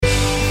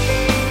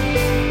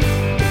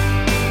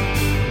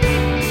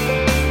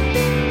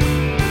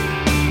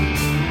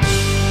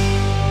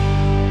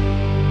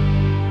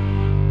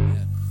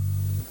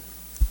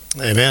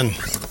Amen.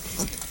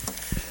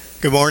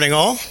 Good morning,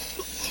 all.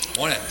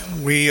 Morning.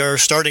 We are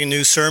starting a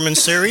new sermon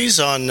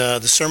series on the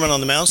Sermon on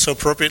the Mount, so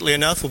appropriately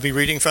enough, we'll be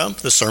reading from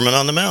the Sermon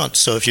on the Mount.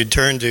 So if you'd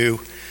turn to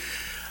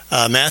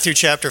Matthew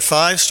chapter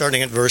 5,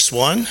 starting at verse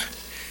 1.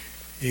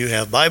 You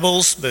have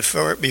Bibles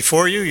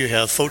before you. You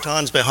have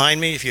photons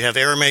behind me. If you have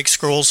Aramaic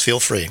scrolls,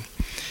 feel free.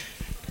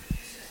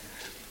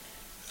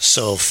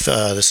 So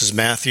this is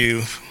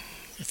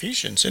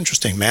Ephesians,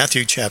 interesting.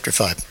 Matthew chapter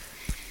 5.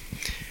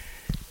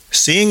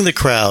 Seeing the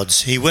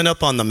crowds, he went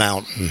up on the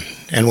mountain,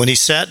 and when he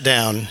sat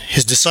down,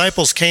 his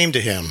disciples came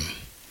to him.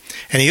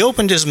 And he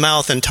opened his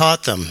mouth and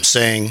taught them,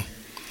 saying,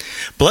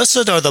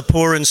 Blessed are the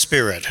poor in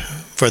spirit,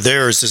 for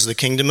theirs is the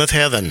kingdom of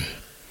heaven.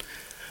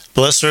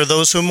 Blessed are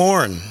those who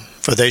mourn,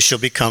 for they shall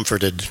be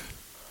comforted.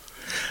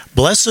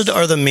 Blessed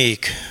are the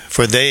meek,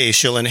 for they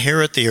shall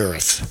inherit the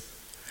earth.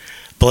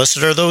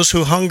 Blessed are those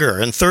who hunger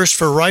and thirst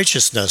for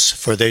righteousness,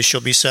 for they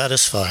shall be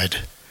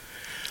satisfied.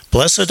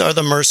 Blessed are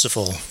the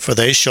merciful, for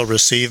they shall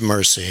receive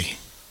mercy.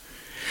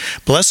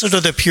 Blessed are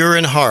the pure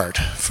in heart,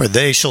 for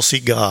they shall see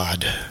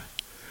God.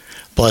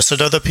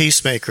 Blessed are the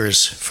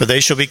peacemakers, for they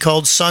shall be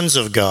called sons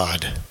of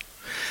God.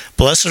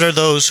 Blessed are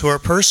those who are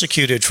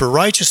persecuted for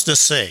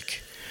righteousness'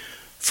 sake,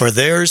 for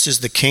theirs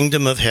is the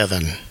kingdom of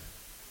heaven.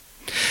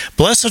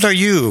 Blessed are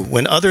you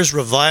when others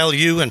revile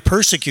you and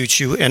persecute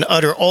you and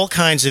utter all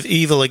kinds of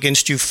evil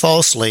against you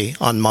falsely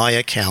on my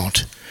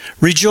account.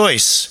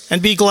 Rejoice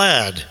and be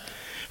glad,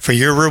 for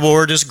your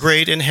reward is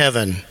great in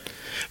heaven,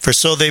 for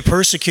so they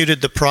persecuted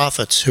the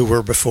prophets who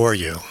were before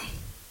you.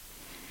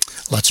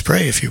 Let's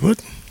pray, if you would.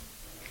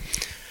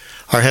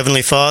 Our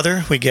Heavenly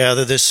Father, we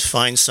gather this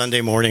fine Sunday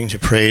morning to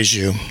praise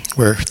you.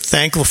 We're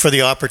thankful for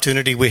the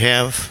opportunity we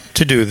have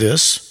to do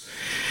this.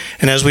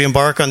 And as we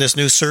embark on this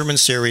new sermon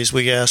series,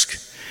 we ask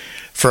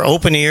for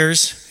open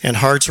ears and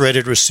hearts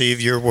ready to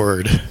receive your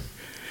word.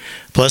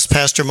 Bless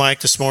Pastor Mike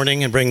this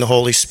morning and bring the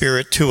Holy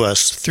Spirit to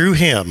us through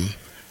him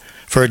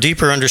for a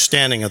deeper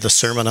understanding of the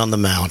Sermon on the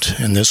Mount.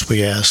 And this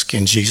we ask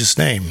in Jesus'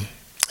 name.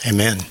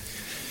 Amen.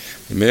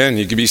 Amen.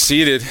 You can be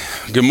seated.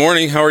 Good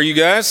morning. How are you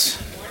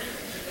guys?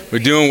 We're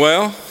doing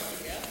well?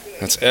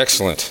 That's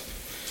excellent.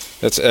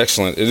 That's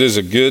excellent. It is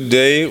a good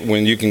day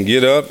when you can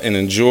get up and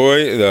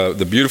enjoy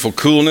the beautiful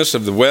coolness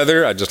of the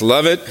weather. I just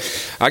love it.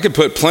 I could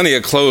put plenty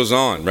of clothes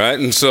on, right?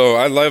 And so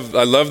I love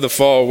the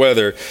fall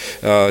weather.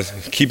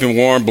 Keeping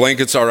warm.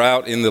 Blankets are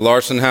out in the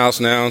Larson house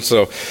now.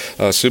 So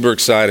super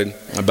excited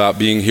about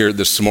being here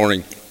this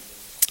morning.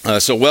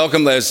 So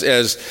welcome.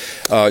 As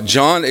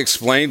John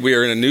explained, we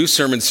are in a new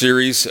sermon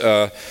series.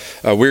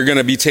 We're going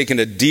to be taking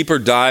a deeper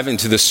dive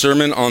into the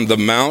Sermon on the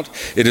Mount.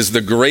 It is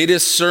the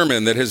greatest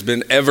sermon that has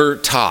been ever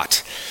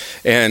taught.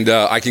 And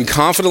I can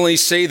confidently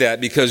say that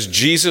because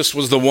Jesus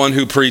was the one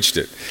who preached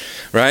it.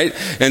 Right?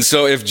 And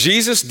so if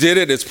Jesus did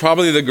it, it's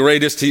probably the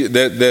greatest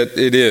that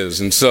it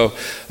is. And so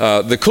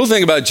the cool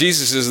thing about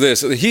Jesus is this.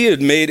 He had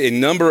made a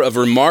number of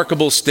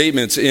remarkable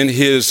statements in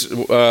his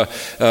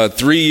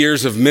 3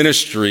 years of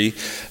ministry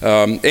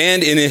and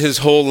in his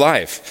whole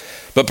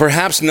life. But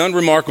perhaps none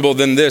remarkable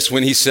than this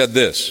when he said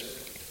this.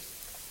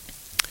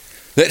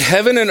 That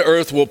heaven and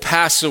earth will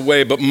pass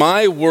away, but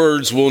my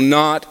words will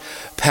not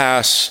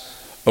pass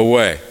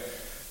away.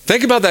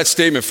 Think about that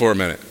statement for a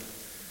minute.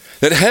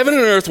 That heaven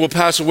and earth will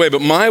pass away,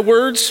 but my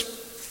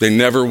words, they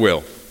never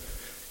will.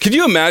 Can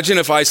you imagine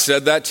if I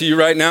said that to you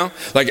right now?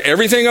 Like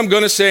everything I'm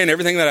going to say and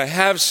everything that I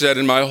have said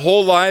in my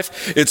whole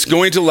life, it's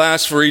going to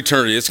last for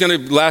eternity. It's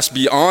going to last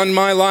beyond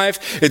my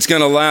life. It's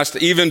going to last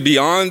even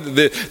beyond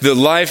the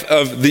life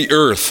of the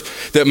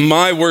earth, that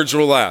my words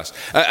will last.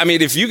 I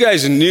mean, if you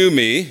guys knew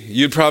me,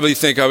 you'd probably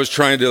think I was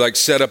trying to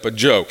set up a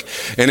joke.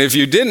 And if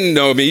you didn't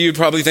know me, you'd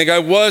probably think I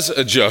was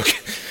a joke.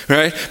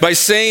 Right? By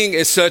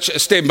saying such a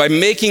statement, by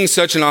making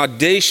such an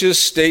audacious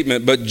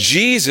statement, but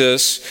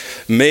Jesus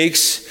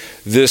makes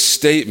this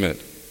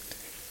statement.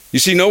 You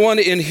see, no one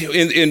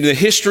in the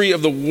history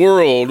of the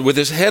world with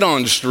his head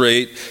on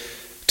straight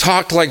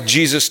talked like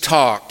Jesus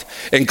talked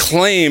and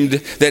claimed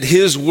that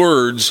his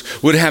words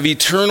would have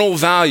eternal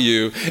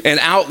value and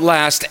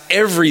outlast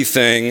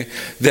everything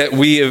that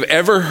we have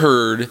ever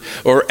heard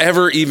or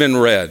ever even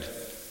read.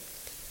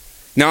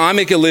 Now, I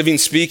make a living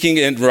speaking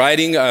and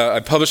writing. I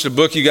published a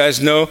book, you guys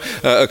know,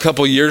 a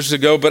couple years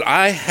ago, but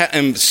I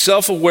am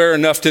self-aware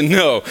enough to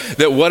know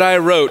that what I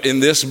wrote in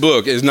this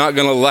book is not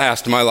going to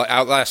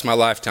outlast my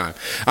lifetime.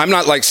 I'm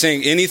not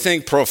saying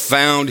anything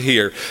profound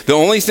here. The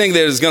only thing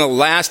that is going to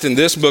last in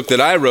this book that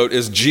I wrote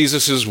is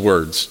Jesus'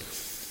 words.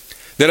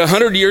 That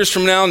 100 years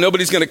from now,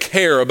 nobody's going to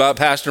care about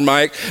Pastor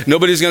Mike.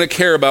 Nobody's going to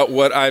care about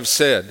what I've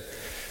said.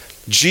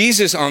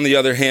 Jesus, on the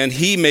other hand,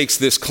 he makes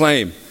this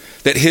claim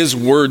that his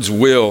words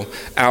will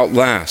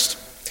outlast.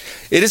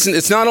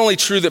 It's not only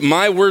true that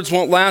my words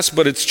won't last,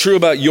 but it's true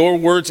about your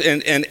words,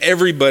 and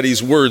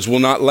everybody's words will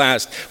not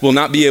last, will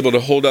not be able to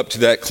hold up to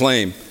that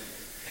claim.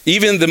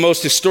 Even the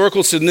most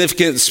historical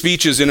significant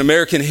speeches in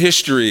American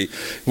history,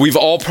 we've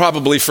all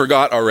probably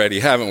forgot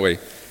already, haven't we?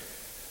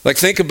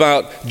 Think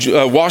about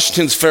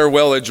Washington's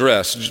farewell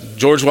address,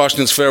 George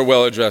Washington's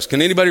farewell address.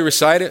 Can anybody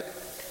recite it?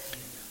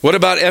 What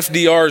about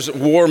FDR's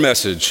war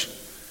message?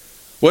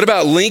 What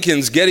about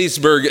Lincoln's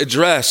Gettysburg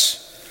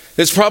Address?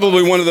 It's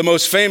probably one of the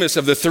most famous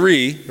of the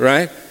three,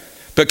 right?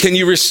 But can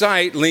you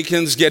recite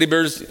Lincoln's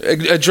Gettysburg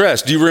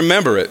Address? Do you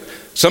remember it?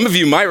 Some of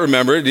you might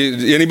remember it.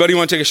 Anybody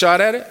want to take a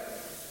shot at it?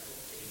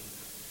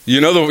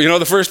 You know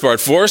the first part.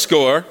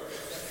 7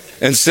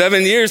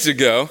 years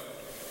ago.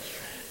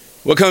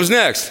 What comes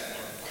next?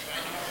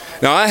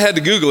 Now, I had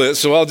to Google it,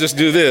 so I'll just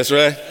do this,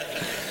 right?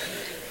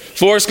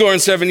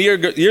 7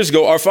 years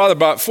ago, our Father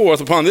brought forth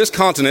upon this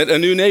continent a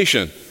new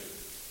nation.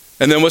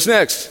 And then what's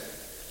next?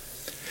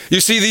 You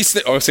see these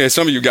things. Oh, see,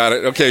 some of you got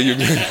it. Okay, you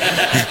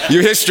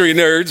history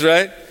nerds,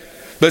 right?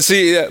 But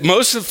see,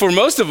 for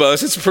most of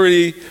us, it's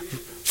pretty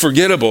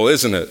forgettable,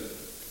 isn't it?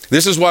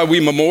 This is why we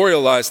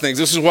memorialize things.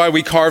 This is why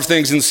we carve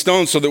things in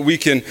stone so that we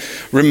can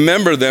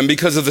remember them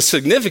because of the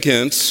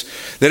significance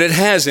that it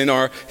has in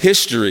our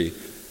history.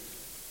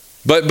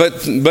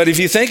 But if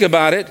you think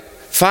about it,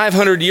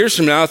 500 years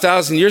from now,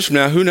 1,000 years from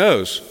now, who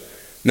knows?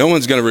 No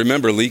one's going to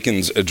remember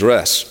Lincoln's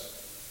address.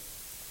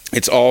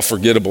 It's all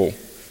forgettable.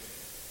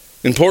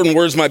 Important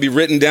words might be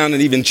written down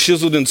and even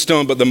chiseled in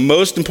stone, but the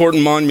most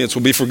important monuments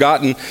will be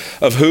forgotten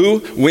of who,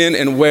 when,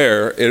 and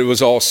where it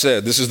was all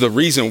said. This is the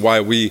reason why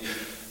we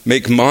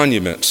make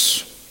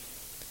monuments.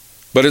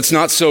 But it's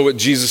not so with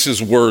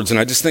Jesus' words, and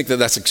I just think that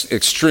that's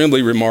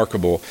extremely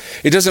remarkable.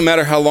 It doesn't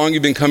matter how long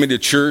you've been coming to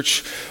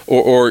church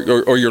or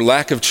your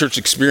lack of church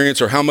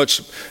experience or how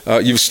much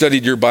you've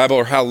studied your Bible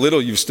or how little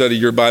you've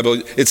studied your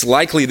Bible. It's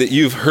likely that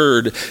you've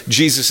heard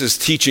Jesus'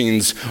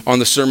 teachings on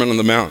the Sermon on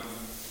the Mount.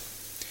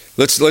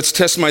 Let's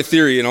test my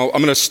theory, and I'm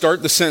going to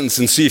start the sentence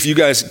and see if you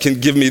guys can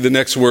give me the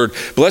next word.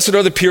 Blessed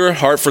are the pure in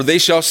heart, for they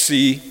shall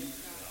see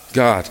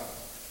God.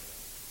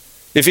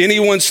 If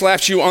anyone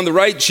slaps you on the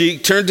right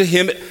cheek, turn to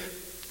him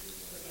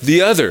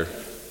the other.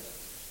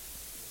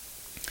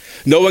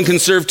 No one can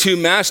serve two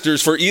masters,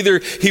 for either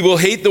he will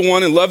hate the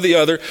one and love the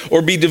other,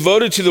 or be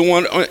devoted to the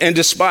one and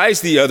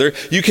despise the other.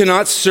 You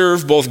cannot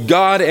serve both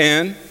God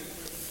and...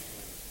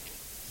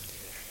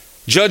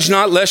 Judge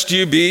not, lest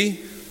you be...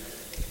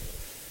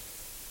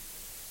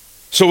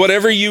 So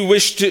whatever you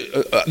wish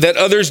that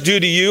others do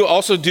to you,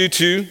 also do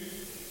to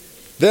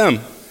them.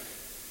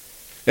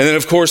 And then,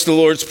 of course, the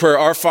Lord's Prayer.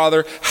 Our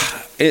Father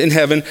in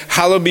heaven,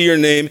 hallowed be your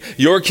name.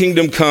 Your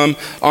kingdom come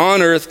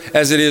on earth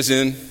as it is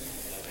in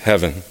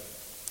heaven.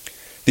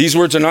 These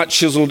words are not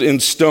chiseled in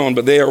stone,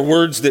 but they are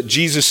words that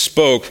Jesus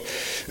spoke.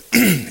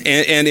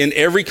 And in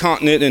every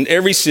continent, in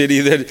every city,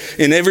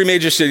 in every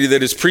major city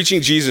that is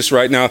preaching Jesus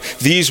right now,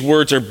 these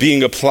words are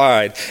being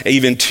applied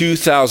even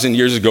 2,000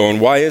 years ago. And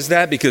why is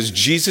that? Because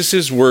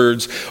Jesus'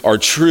 words are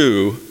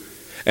true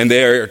and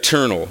they are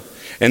eternal.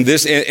 And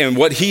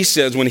what he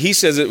says, when he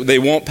says it, they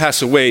won't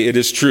pass away, it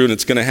is true and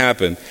it's going to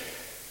happen.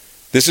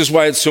 This is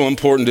why it's so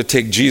important to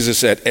take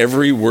Jesus at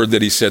every word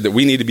that he said, that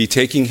we need to be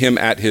taking him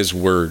at his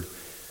word.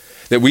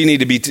 That we need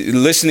to be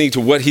listening to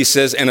what he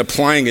says and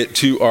applying it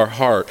to our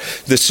heart.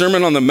 The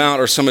Sermon on the Mount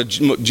are some of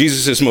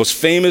Jesus' most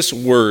famous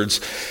words,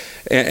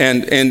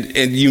 and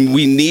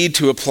we need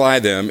to apply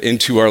them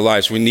into our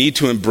lives. We need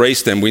to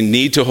embrace them. We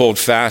need to hold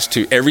fast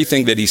to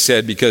everything that he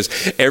said, because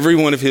every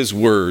one of his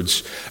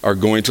words are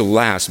going to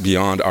last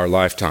beyond our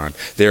lifetime.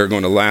 They are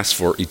going to last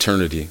for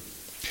eternity.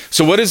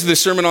 So what is the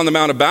Sermon on the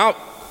Mount about?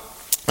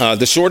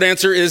 The short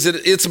answer is that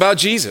it's about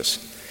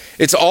Jesus.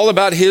 It's all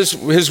about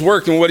his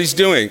work and what he's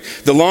doing.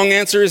 The long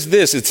answer is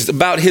this: it's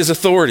about his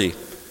authority.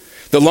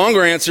 The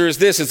longer answer is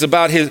this: it's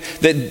about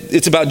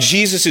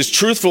Jesus'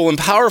 truthful and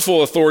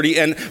powerful authority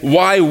and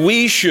why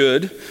we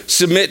should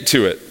submit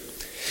to it.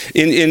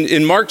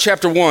 In Mark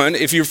chapter 1,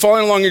 if you're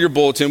following along in your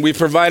bulletin, we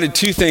provided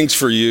two things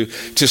for you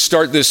to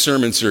start this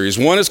sermon series.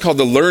 One is called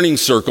the Learning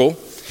Circle.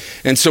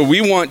 And so we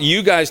want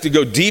you guys to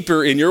go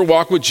deeper in your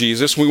walk with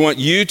Jesus. We want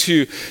you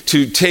to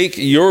take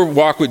your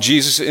walk with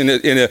Jesus in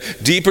a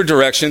deeper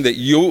direction, that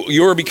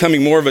you're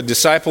becoming more of a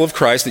disciple of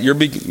Christ, that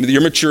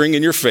you're maturing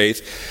in your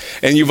faith.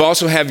 And you've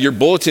also have your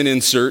bulletin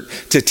insert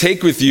to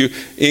take with you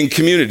in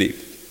community.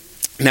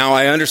 Now,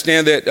 I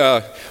understand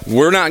that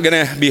we're not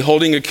going to be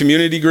holding a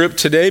community group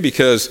today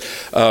because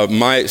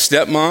my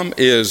stepmom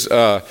is,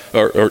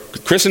 or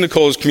Chris and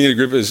Nicole's community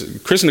group is,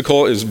 Chris and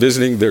Nicole is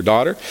visiting their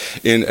daughter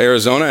in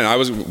Arizona,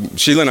 and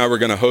Sheila and I were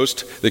going to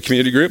host the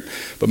community group,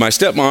 but my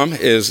stepmom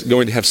is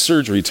going to have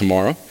surgery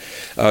tomorrow.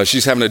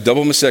 She's having a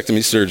double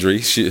mastectomy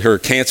surgery. Her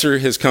cancer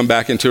has come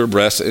back into her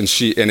breast, and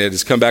it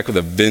has come back with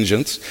a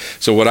vengeance.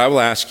 So what I will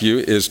ask you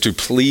is to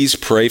please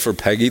pray for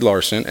Peggy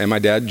Larson and my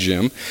dad,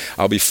 Jim.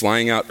 I'll be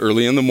flying out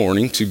early in the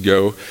morning to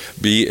go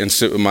be and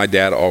sit with my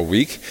dad all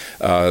week.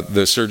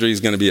 The surgery is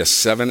going to be a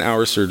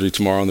 7-hour surgery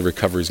tomorrow, and the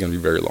recovery is going to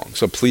be very long.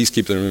 So please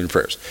keep them in your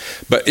prayers.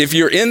 But if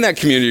you're in that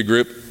community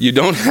group, you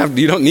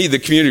don't need the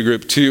community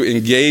group to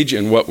engage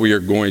in what we are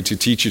going to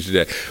teach you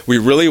today. We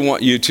really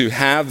want you to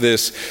have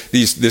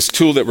this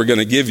tool that we're going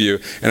to give you,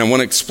 and I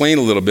want to explain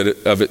a little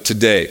bit of it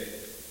today.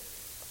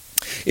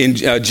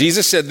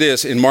 Jesus said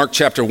this in Mark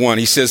chapter 1.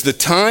 He says, "The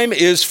time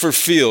is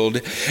fulfilled,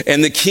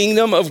 and the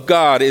kingdom of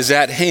God is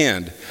at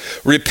hand.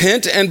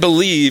 Repent and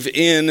believe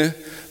in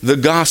the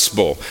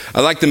gospel."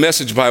 I like the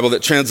Message Bible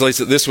that translates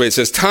it this way. It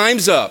says,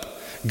 "Time's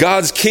up.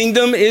 God's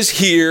kingdom is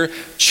here.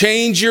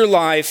 Change your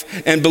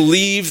life and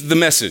believe the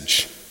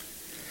message.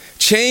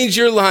 Change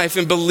your life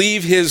and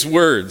believe his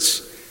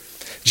words.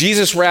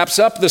 Jesus wraps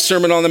up the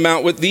Sermon on the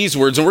Mount with these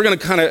words, and we're going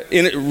to kind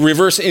of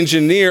reverse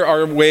engineer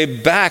our way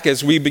back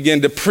as we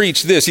begin to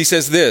preach this. He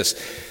says this,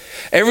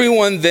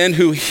 everyone then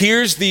who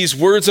hears these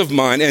words of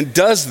mine and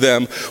does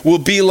them will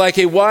be like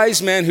a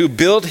wise man who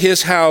built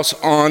his house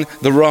on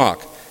the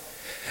rock.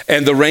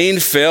 And the rain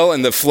fell,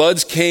 and the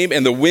floods came,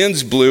 and the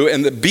winds blew,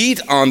 and the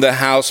beat on the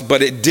house,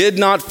 but it did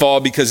not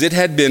fall because it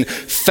had been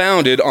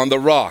founded on the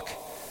rock.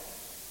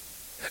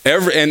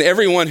 And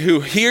everyone who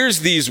hears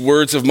these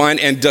words of mine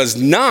and does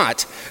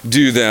not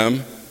do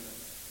them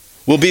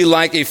will be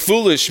like a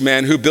foolish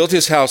man who built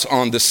his house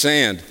on the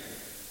sand.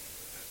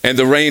 And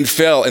the rain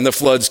fell, and the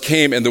floods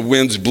came, and the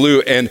winds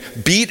blew and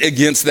beat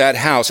against that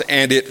house,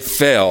 and it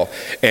fell,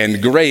 and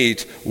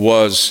great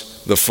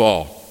was the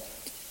fall.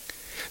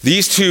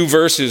 These two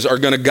verses are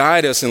going to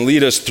guide us and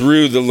lead us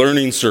through the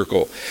learning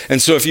circle. And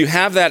so if you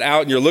have that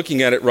out and you're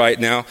looking at it right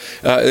now,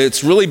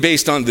 it's really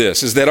based on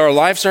this, is that our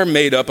lives are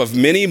made up of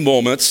many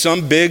moments,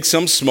 some big,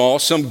 some small,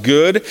 some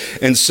good,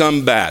 and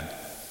some bad.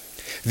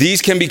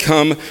 These can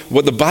become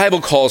what the Bible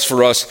calls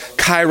for us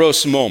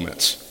kairos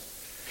moments.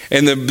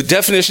 And the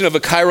definition of a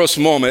kairos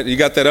moment, you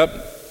got that up?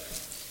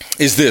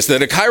 Is this,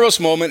 that a kairos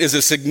moment is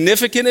a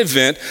significant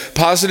event,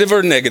 positive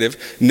or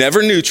negative,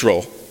 never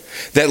neutral,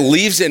 that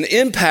leaves an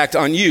impact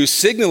on you,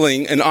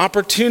 signaling an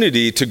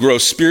opportunity to grow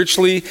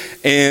spiritually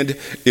and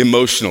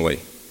emotionally.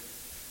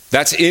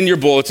 That's in your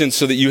bulletin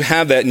so that you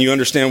have that and you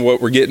understand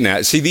what we're getting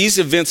at. See, these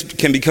events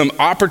can become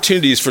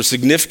opportunities for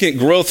significant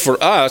growth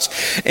for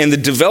us and the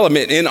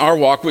development in our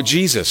walk with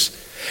Jesus.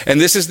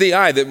 And this is the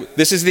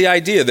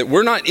idea that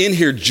we're not in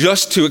here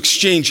just to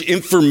exchange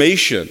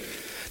information.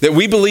 That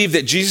we believe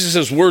that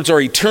Jesus' words are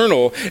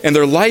eternal and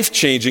they're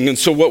life-changing. And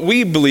so what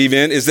we believe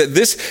in is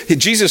that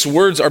Jesus'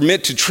 words are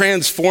meant to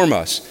transform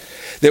us.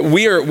 That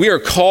we are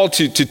called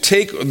to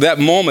take that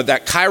moment,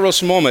 that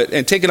kairos moment,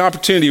 and take an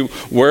opportunity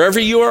wherever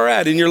you are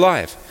at in your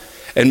life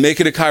and make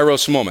it a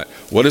kairos moment.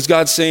 What is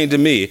God saying to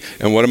me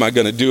and what am I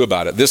going to do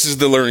about it? This is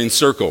the learning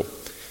circle.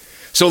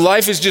 So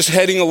life is just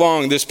heading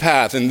along this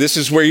path and this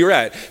is where you're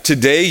at.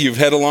 Today you've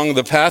head along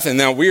the path and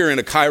now we're in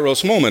a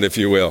kairos moment, if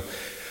you will.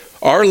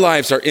 Our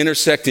lives are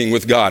intersecting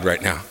with God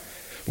right now.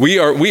 We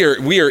are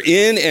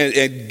in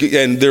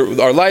and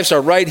our lives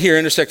are right here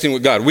intersecting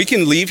with God. We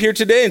can leave here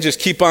today and just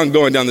keep on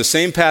going down the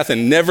same path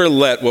and never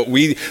let what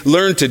we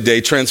learned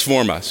today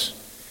transform us.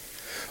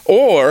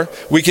 Or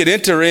we could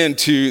enter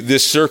into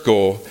this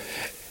circle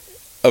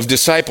of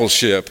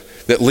discipleship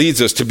that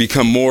leads us to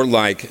become more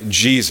like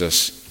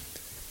Jesus.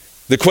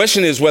 The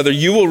question is whether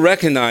you will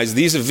recognize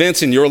these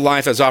events in your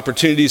life as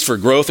opportunities for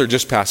growth or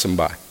just pass them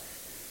by.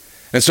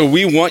 And so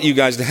we want you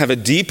guys to have a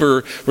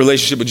deeper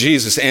relationship with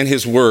Jesus and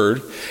his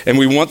word, and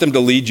we want them to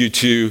lead you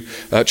to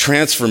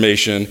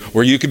transformation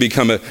where you can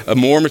become a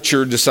more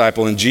mature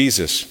disciple in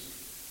Jesus.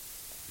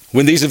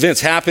 When these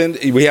events happen,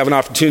 we have an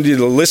opportunity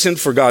to listen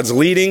for God's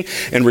leading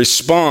and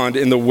respond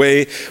in the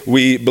way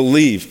we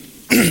believe.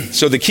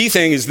 So the key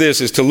thing is this,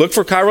 is to look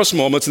for kairos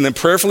moments and then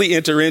prayerfully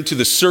enter into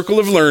the circle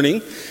of learning.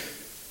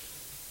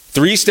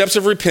 3 steps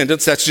of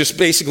repentance, that's just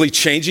basically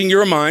changing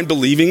your mind,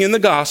 believing in the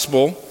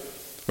gospel,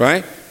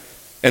 right?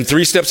 And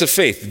 3 steps of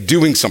faith,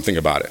 doing something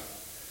about it.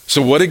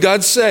 So what did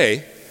God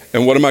say,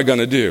 and what am I going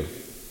to do,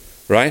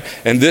 right?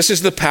 And this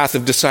is the path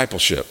of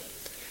discipleship.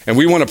 And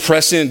we want to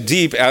press in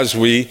deep as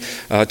we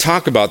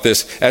talk about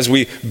this. As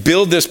we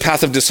build this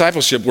path of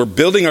discipleship, we're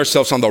building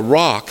ourselves on the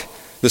rock,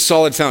 the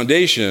solid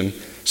foundation.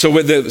 So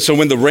when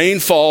the rain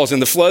falls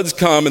and the floods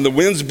come and the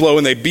winds blow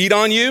and they beat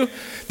on you,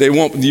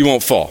 you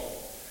won't fall.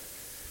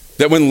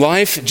 That when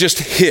life just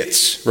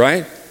hits,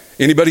 right?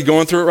 Anybody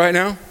going through it right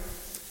now?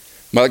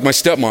 Like my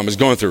stepmom is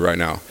going through right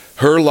now.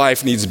 Her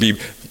life needs to be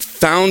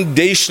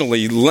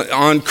foundationally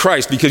on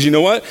Christ because you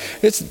know what?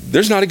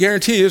 There's not a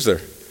guarantee, is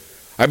there?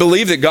 I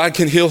believe that God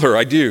can heal her.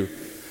 I do.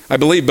 I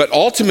believe. But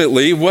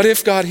ultimately, what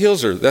if God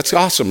heals her? That's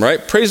awesome,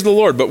 right? Praise the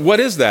Lord. But what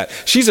is that?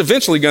 She's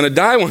eventually going to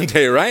die one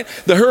day, right?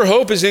 Her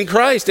hope is in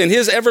Christ and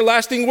his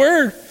everlasting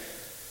word.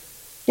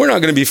 We're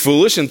not going to be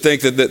foolish and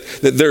think that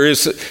there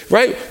is,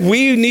 right?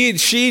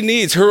 She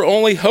needs, her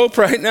only hope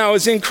right now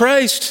is in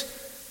Christ.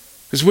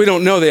 Because we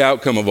don't know the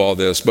outcome of all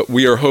this, but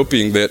we are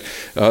hoping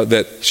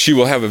that she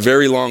will have a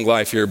very long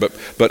life here.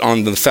 But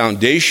on the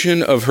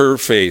foundation of her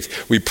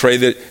faith, we pray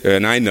that,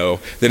 and I know,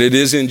 that it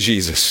is in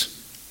Jesus.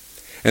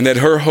 And that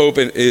her hope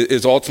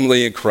is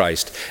ultimately in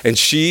Christ. And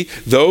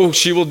though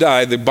she will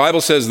die, the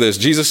Bible says this,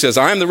 Jesus says,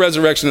 I am the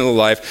resurrection and the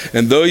life,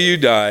 and though you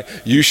die,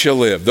 you shall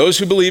live. Those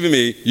who believe in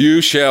me,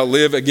 you shall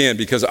live again,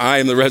 because I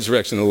am the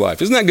resurrection and the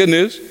life. Isn't that good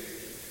news?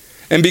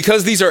 And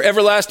because these are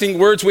everlasting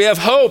words, we have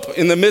hope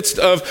in the midst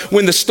of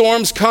when the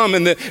storms come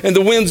and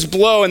the winds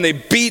blow and they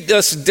beat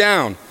us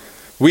down.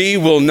 We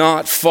will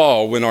not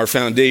fall when our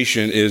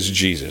foundation is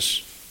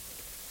Jesus.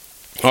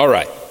 All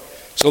right.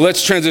 So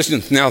let's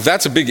transition. Now,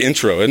 that's a big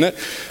intro, isn't it?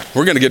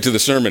 We're going to get to the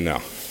sermon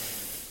now.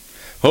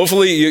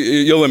 Hopefully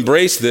you'll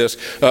embrace this.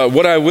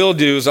 What I will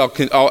do is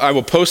I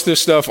will post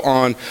this stuff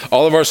on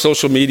all of our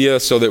social media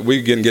so that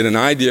we can get an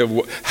idea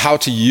of how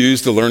to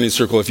use the Learning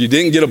Circle. If you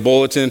didn't get a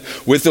bulletin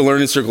with the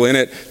Learning Circle in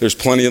it, there's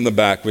plenty in the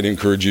back. We'd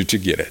encourage you to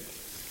get it.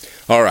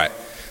 All right.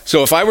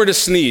 So if I were to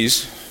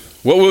sneeze,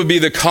 what would be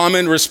the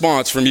common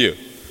response from you?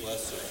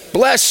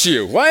 Bless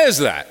you. Why is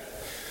that?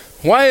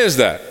 Why is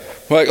that?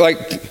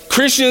 Like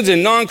Christians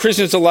and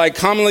non-Christians alike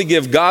commonly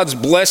give God's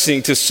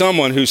blessing to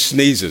someone who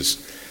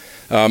sneezes.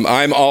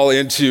 I'm all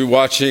into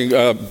watching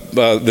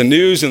the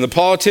news and the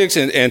politics,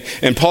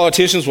 and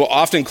politicians will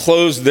often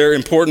close their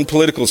important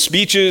political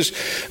speeches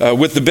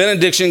with the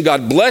benediction,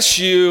 God bless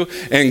you,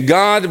 and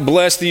God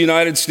bless the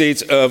United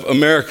States of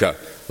America,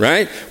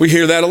 right? We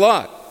hear that a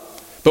lot.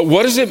 But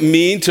what does it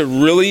mean to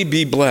really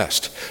be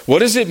blessed? What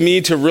does it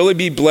mean to really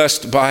be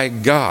blessed by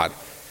God?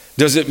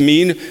 Does it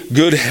mean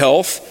good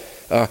health?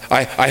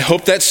 I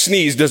hope that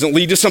sneeze doesn't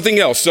lead to something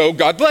else, so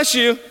God bless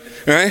you,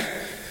 right?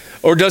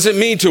 Or does it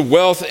mean to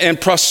wealth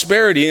and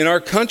prosperity in our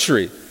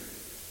country?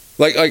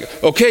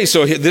 Okay,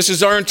 so this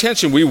is our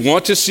intention. We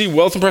want to see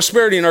wealth and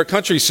prosperity in our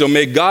country, so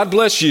may God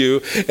bless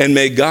you, and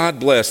may God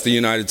bless the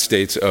United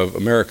States of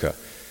America.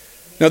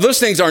 Now,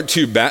 those things aren't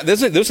too bad.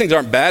 Those things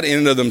aren't bad in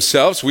and of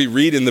themselves. We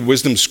read in the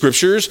wisdom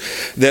scriptures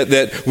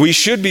that we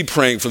should be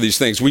praying for these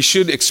things. We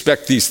should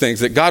expect these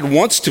things, that God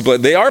wants to bless.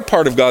 They are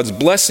part of God's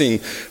blessing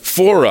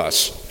for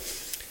us.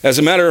 As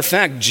a matter of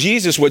fact,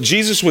 what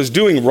Jesus was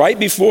doing right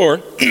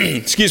before,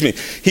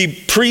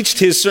 he preached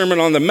his Sermon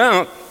on the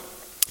Mount,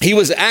 he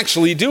was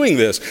actually doing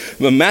this.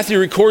 Matthew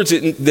records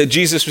it that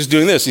Jesus was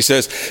doing this. He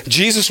says,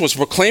 Jesus was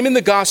proclaiming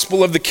the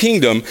gospel of the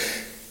kingdom,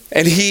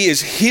 and he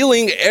is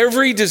healing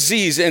every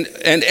disease and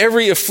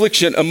every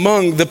affliction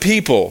among the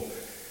people.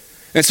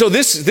 And so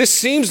this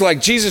seems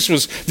like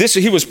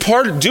he was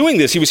part of doing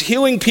this. He was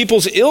healing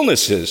people's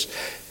illnesses.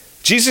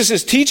 Jesus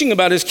is teaching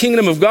about his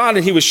kingdom of God,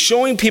 and he was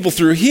showing people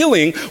through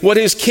healing what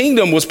his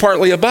kingdom was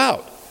partly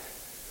about,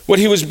 what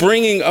he was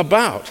bringing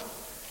about.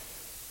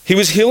 He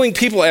was healing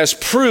people as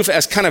proof,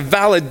 as kind of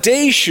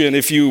validation,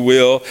 if you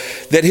will,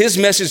 that his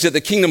message that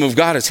the kingdom of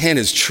God is hand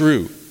is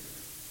true.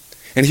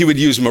 And he would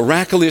use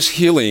miraculous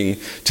healing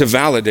to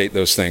validate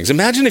those things.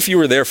 Imagine if you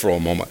were there for a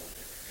moment.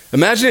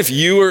 Imagine if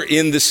you were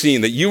in the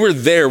scene, that you were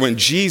there when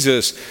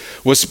Jesus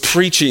was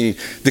preaching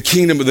the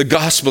kingdom of the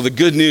gospel, the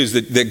good news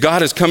that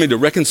God is coming to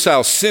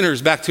reconcile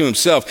sinners back to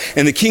himself,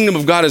 and the kingdom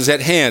of God is at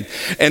hand.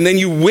 And then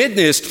you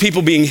witnessed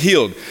people being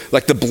healed,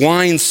 like the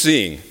blind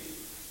seeing.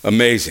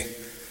 Amazing.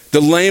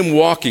 The lame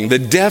walking, the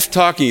deaf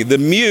talking, the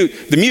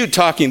mute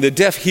talking, the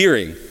deaf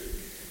hearing.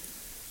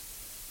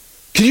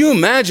 Can you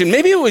imagine?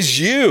 Maybe it was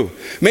you.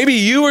 Maybe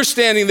you were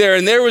standing there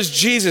and there was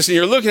Jesus, and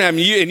you're looking at him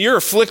and you're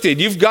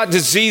afflicted. You've got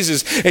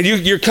diseases, and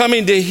you're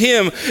coming to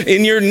him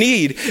in your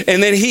need,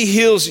 and then he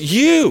heals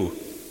you.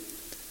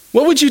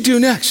 What would you do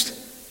next?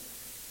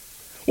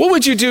 What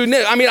would you do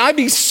next? I mean, I'd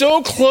be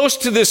so close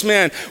to this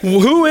man.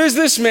 Who is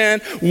this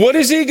man? What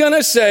is he going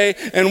to say?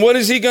 And what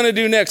is he going to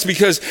do next?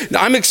 Because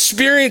I'm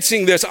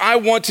experiencing this. I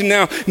want to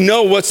now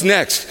know what's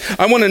next.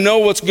 I want to know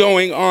what's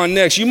going on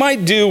next. You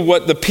might do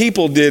what the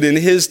people did in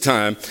his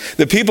time.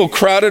 The people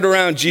crowded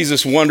around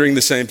Jesus wondering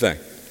the same thing.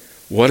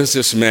 What is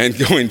this man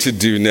going to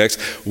do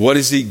next? What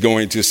is he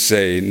going to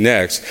say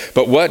next?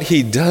 But what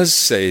he does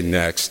say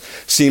next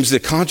seems to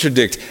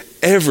contradict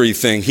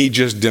everything he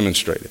just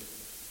demonstrated.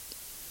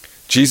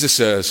 Jesus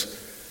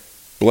says,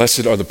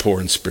 blessed are the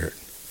poor in spirit.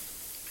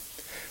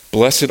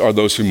 Blessed are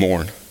those who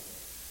mourn.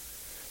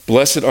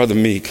 Blessed are the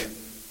meek.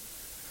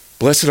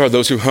 Blessed are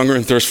those who hunger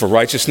and thirst for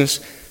righteousness.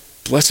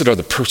 Blessed are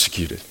the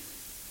persecuted.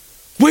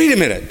 Wait a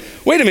minute.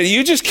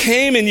 You just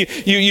came and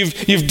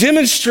you've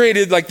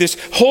demonstrated like this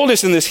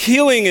wholeness and this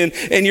healing,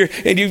 and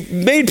you've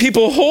made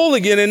people whole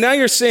again, and now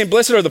you're saying,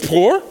 blessed are the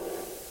poor?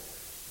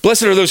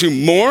 Blessed are those who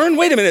mourn?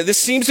 Wait a minute. This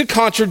seems to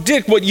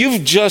contradict what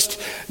you've just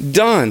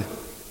done.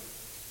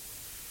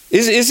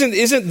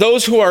 Isn't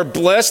those who are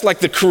blessed like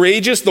the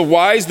courageous, the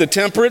wise, the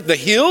temperate, the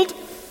healed?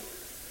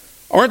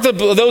 Aren't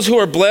those who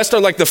are blessed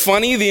are like the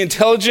funny, the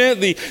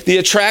intelligent, the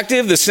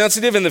attractive, the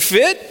sensitive, and the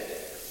fit?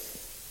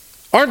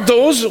 Aren't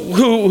those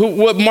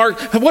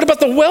what about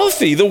the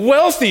wealthy? The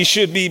wealthy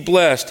should be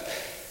blessed.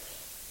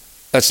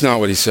 That's not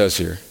what he says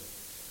here.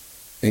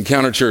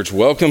 Encounter Church,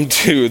 welcome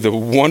to the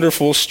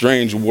wonderful,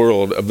 strange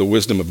world of the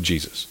wisdom of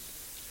Jesus.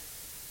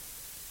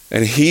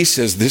 And he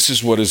says this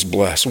is what is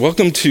blessed.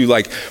 Welcome to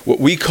like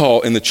what we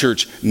call in the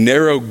church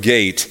narrow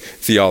gate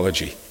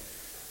theology.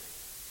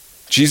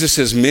 Jesus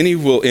says many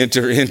will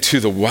enter into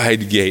the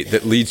wide gate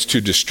that leads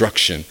to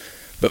destruction,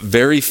 but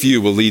very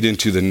few will lead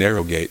into the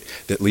narrow gate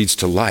that leads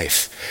to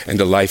life and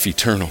to life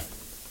eternal.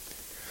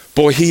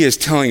 Boy, he is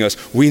telling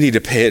us we need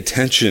to pay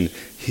attention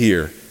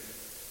here.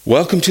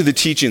 Welcome to the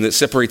teaching that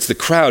separates the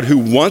crowd who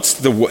wants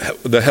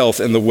the health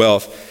and the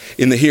wealth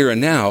in the here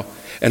and now,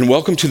 and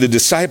welcome to the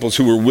disciples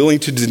who were willing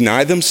to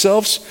deny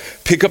themselves,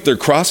 pick up their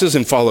crosses,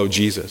 and follow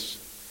Jesus.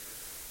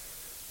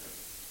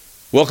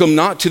 Welcome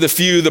not to the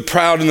few, the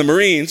proud, and the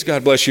Marines.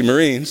 God bless you,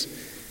 Marines.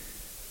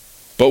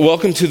 But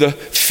welcome to the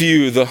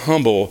few, the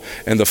humble,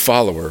 and the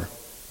follower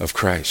of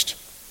Christ.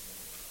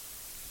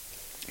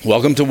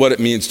 Welcome to what it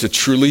means to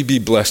truly be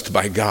blessed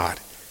by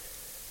God.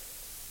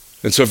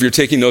 And so if you're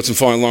taking notes and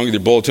following along with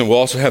your bulletin, we'll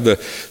also have the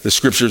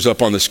scriptures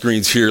up on the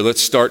screens here.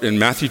 Let's start in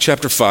Matthew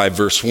chapter 5,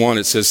 verse 1.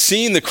 It says,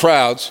 seeing the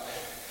crowds,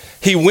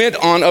 he went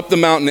on up the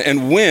mountain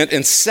and went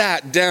and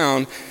sat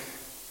down.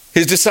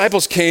 His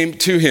disciples came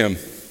to him.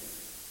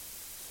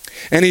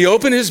 And he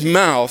opened his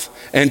mouth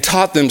and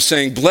taught them,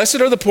 saying,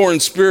 blessed are the poor in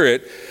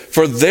spirit,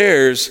 for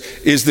theirs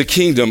is the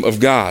kingdom of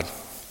God.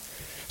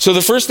 So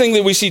the first thing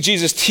that we see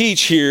Jesus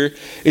teach here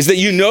is that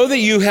you know that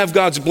you have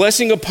God's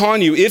blessing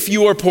upon you if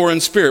you are poor in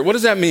spirit. What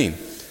does that mean?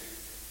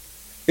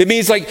 It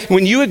means like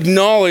when you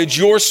acknowledge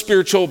your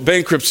spiritual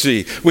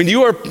bankruptcy, when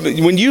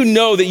you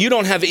know that you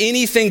don't have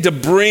anything to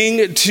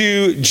bring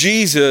to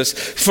Jesus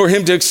for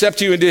him to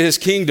accept you into his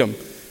kingdom.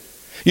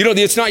 You know,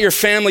 it's not your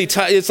family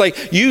ties. It's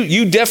like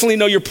you definitely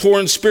know you're poor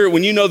in spirit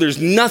when you know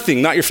there's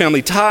nothing, not your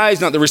family ties,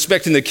 not the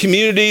respect in the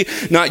community,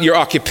 not your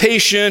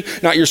occupation,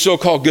 not your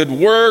so-called good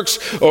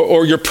works,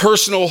 or your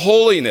personal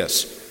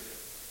holiness.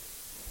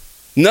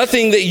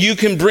 Nothing that you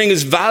can bring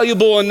is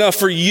valuable enough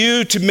for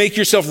you to make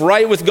yourself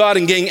right with God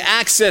and gain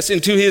access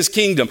into his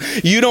kingdom.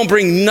 You don't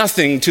bring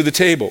nothing to the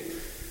table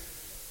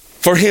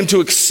for him to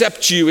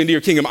accept you into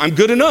your kingdom. I'm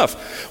good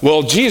enough.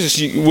 Well, Jesus,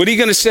 what are you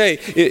going to say?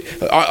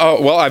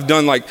 Well, I've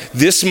done like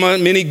this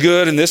many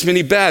good and this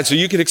many bad, so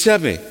you can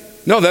accept me.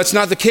 No, that's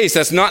not the case.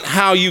 That's not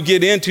how you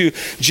get into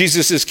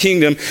Jesus'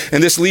 kingdom.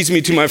 And this leads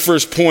me to my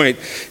first point,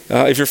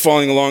 if you're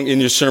following along in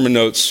your sermon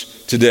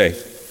notes today.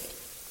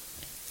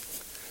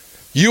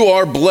 You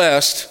are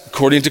blessed,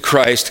 according to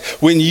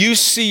Christ, when you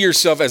see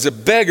yourself as a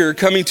beggar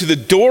coming to the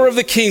door of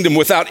the kingdom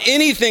without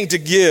anything to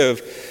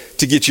give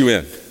to get you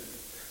in.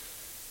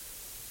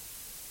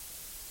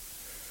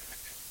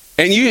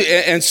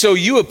 And so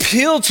you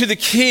appeal to the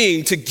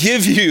king to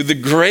give you the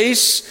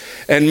grace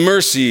and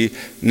mercy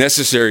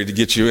necessary to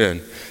get you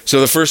in.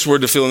 So the first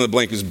word to fill in the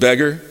blank is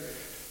beggar.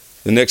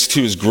 The next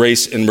two is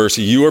grace and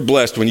mercy. You are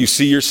blessed when you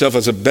see yourself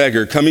as a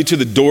beggar coming to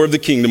the door of the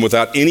kingdom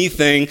without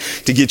anything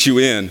to get you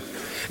in.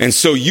 And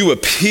so you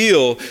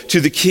appeal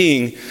to the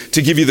king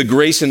to give you the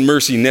grace and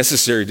mercy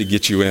necessary to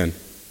get you in.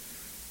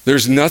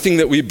 There's nothing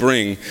that we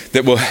bring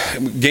that will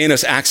gain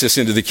us access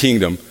into the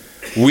kingdom.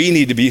 We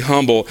need to be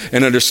humble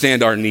and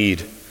understand our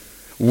need.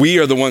 We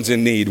are the ones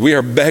in need. We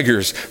are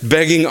beggars,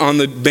 banging on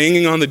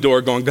the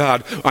door, going,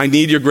 God, I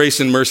need your grace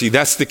and mercy.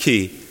 That's the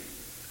key.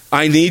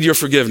 I need your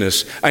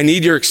forgiveness. I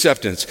need your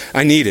acceptance.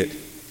 I need it.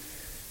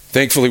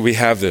 Thankfully, we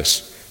have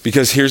this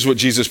because here's what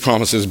Jesus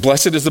promises.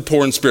 Blessed is the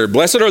poor in spirit.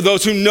 Blessed are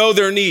those who know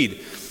their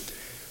need,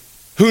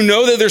 who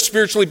know that they're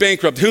spiritually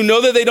bankrupt, who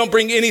know that they don't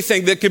bring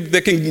anything that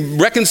can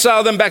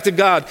reconcile them back to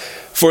God.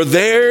 For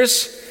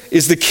theirs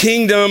is the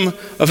kingdom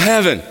of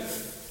heaven.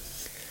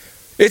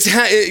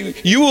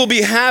 You will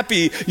be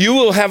happy. You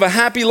will have a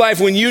happy life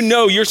when you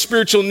know your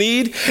spiritual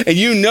need, and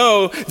you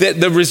know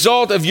that the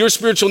result of your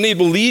spiritual need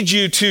will lead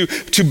you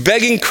to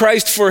begging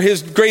Christ for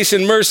his grace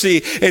and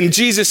mercy. And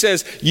Jesus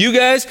says, you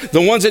guys,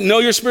 the ones that know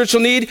your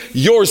spiritual need,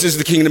 yours is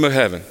the kingdom of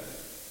heaven.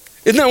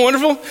 Isn't that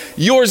wonderful?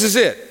 Yours is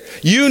it.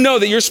 You know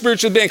that you're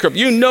spiritually bankrupt.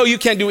 You know you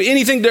can't do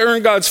anything to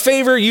earn God's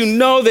favor. You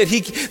know that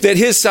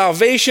his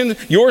salvation,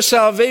 your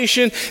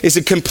salvation, is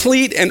a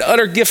complete and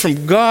utter gift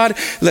from God,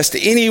 lest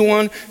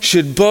anyone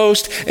should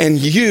boast. And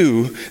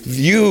you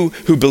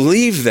who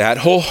believe that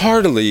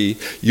wholeheartedly,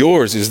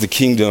 yours is the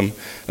kingdom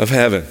of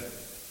heaven.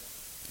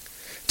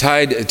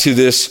 Tied to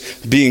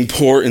this being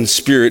poor in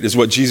spirit is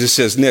what Jesus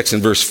says next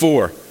in verse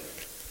 4.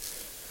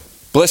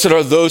 Blessed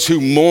are those who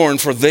mourn,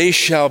 for they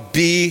shall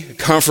be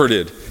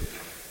comforted.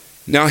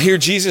 Now here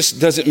Jesus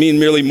doesn't mean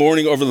merely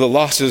mourning over the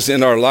losses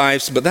in our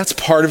lives, but that's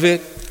part of it.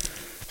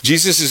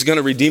 Jesus is going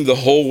to redeem the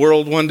whole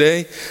world one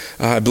day.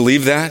 I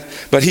believe that.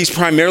 But he's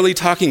primarily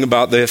talking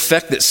about the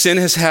effect that sin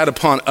has had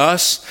upon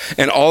us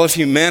and all of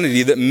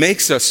humanity that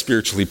makes us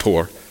spiritually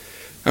poor.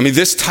 I mean,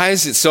 this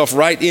ties itself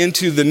right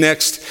into the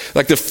next,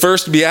 like the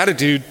first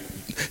beatitude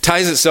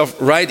ties itself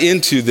right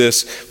into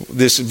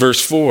this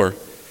verse 4.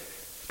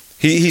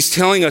 He's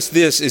telling us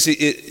this.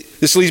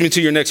 This leads me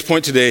to your next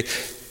point today.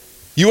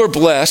 You are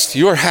blessed,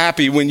 you are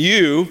happy when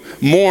you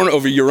mourn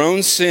over your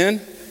own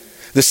sin,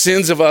 the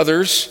sins of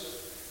others,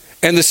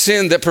 and the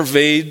sin that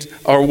pervades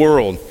our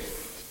world.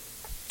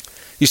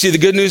 You see, the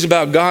good news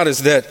about God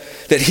is that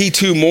he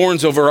too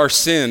mourns over our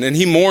sin, and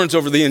he mourns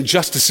over the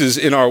injustices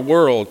in our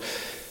world.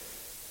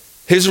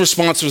 His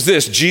response was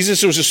this.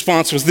 Jesus'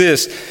 response was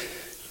this.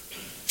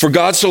 For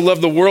God so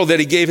loved the world that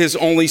he gave his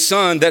only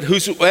son, that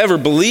whosoever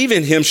believe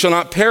in him shall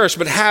not perish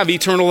but have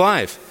eternal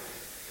life.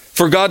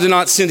 For God did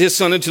not send his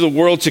son into the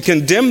world to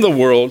condemn the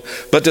world,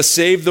 but to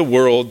save the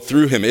world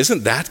through him.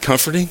 Isn't that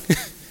comforting?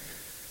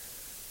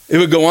 It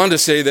would go on to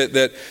say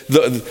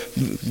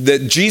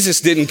that Jesus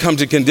didn't come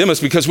to condemn us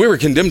because we were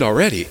condemned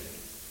already,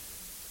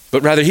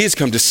 but rather he has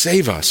come to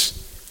save us.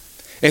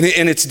 And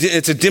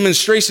it's a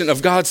demonstration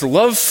of God's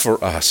love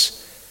for us.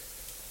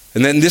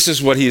 And then this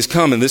is what he has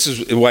come, and this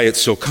is why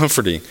it's so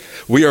comforting.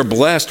 We are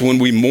blessed when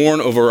we mourn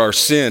over our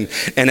sin,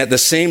 and at the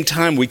same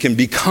time we can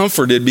be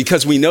comforted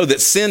because we know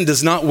that sin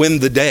does not win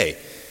the day.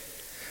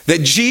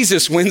 That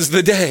Jesus wins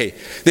the day.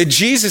 That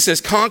Jesus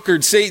has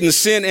conquered Satan,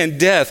 sin, and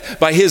death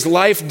by his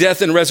life,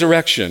 death, and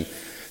resurrection.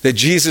 That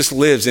Jesus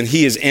lives and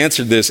he has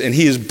answered this and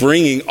he is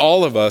bringing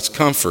all of us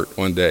comfort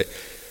one day.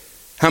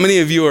 How many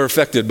of you are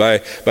affected by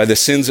the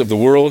sins of the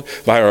world,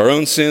 by our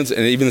own sins,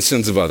 and even the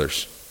sins of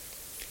others?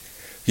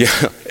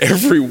 Yeah,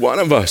 every one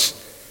of us.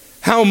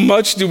 How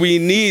much do we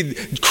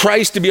need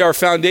Christ to be our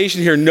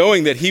foundation here,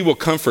 knowing that he will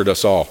comfort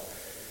us all?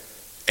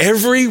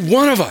 Every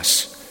one of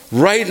us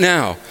right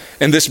now.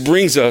 And this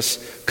brings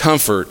us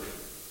comfort.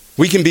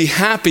 We can be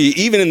happy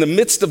even in the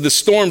midst of the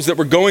storms that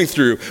we're going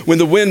through, when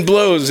the wind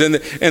blows and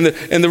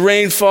the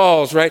rain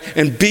falls, right,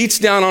 and beats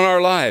down on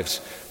our lives.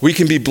 We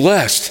can be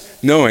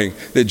blessed knowing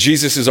that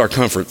Jesus is our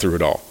comfort through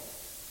it all.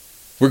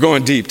 We're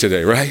going deep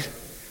today, right?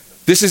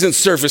 This isn't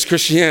surface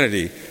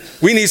Christianity.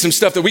 We need some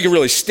stuff that we can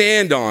really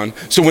stand on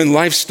so when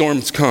life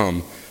storms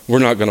come, we're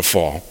not going to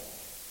fall.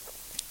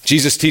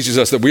 Jesus teaches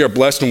us that we are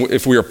blessed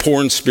if we are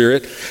poor in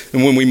spirit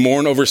and when we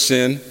mourn over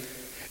sin.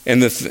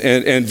 And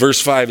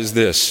verse 5 is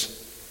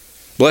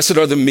this: blessed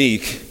are the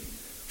meek,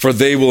 for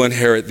they will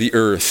inherit the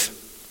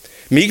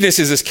earth. Meekness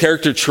is this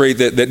character trait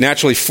that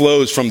naturally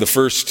flows from the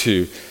first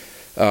two.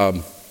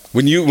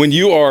 When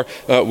you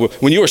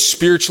are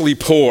spiritually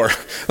poor,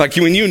 like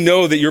when you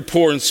know that you're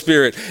poor in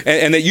spirit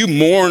and that you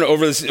mourn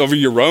over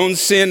your own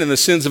sin and the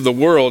sins of the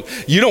world,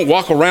 you don't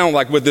walk around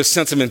like with this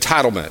sense of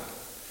entitlement.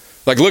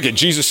 Like, look at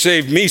Jesus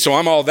saved me, so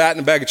I'm all that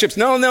in a bag of chips.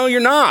 No,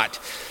 you're not.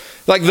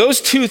 Like those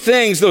two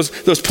things,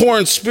 those poor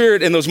in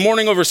spirit and those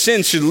mourning over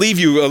sin should leave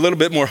you a little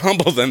bit more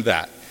humble than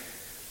that,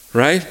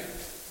 right?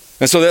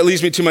 And so that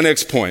leads me to my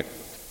next point.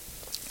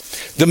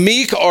 The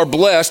meek are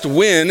blessed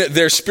when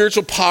their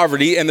spiritual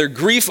poverty and their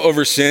grief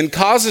over sin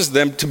causes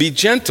them to be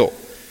gentle.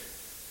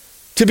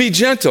 To be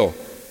gentle.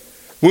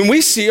 When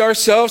we see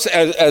ourselves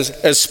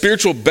as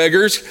spiritual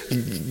beggars,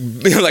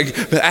 like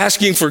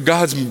asking for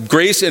God's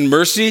grace and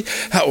mercy,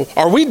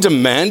 are we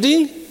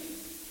demanding?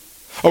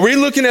 Are we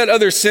looking at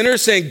other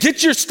sinners saying,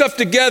 get your stuff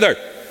together?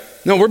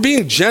 No, we're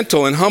being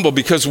gentle and humble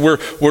because we're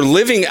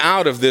living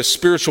out of this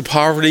spiritual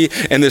poverty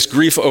and this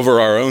grief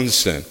over our own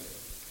sin.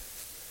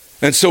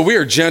 And so we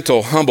are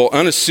gentle, humble,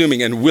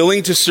 unassuming, and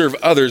willing to serve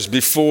others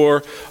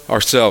before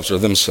ourselves or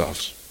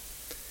themselves.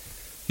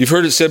 You've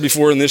heard it said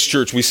before in this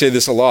church, we say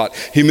this a lot.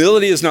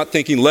 Humility is not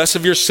thinking less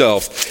of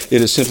yourself,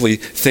 it is simply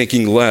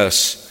thinking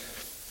less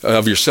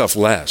of yourself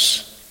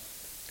less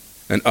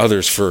and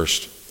others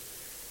first.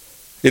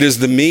 It is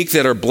the meek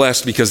that are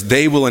blessed because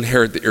they will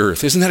inherit the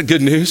earth. Isn't that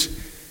good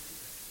news?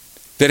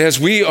 That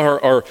as we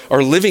are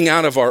living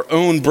out of our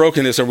own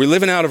brokenness, or we're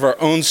living out of our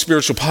own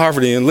spiritual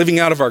poverty and living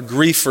out of our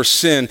grief for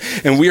sin,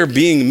 and we are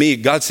being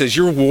meek, God says,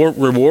 your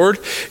reward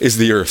is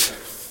the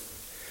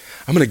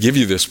earth. I'm going to give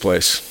you this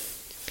place.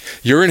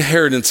 Your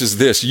inheritance is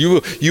this.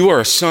 You are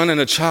a son and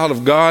a child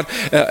of God.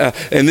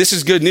 And this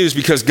is good news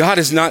because God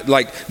is not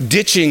like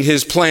ditching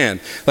his plan.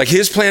 Like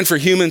his plan for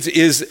humans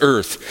is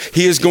earth.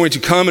 He is going to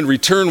come and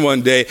return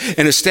one day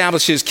and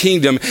establish his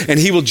kingdom, and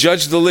he will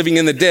judge the living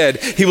and the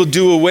dead. He will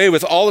do away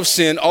with all of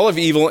sin, all of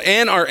evil,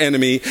 and our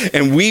enemy,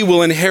 and we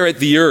will inherit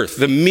the earth.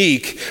 The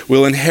meek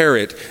will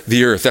inherit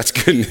the earth. That's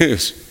good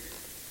news.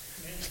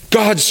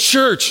 God's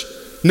church,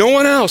 no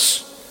one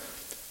else.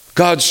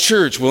 God's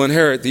church will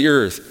inherit the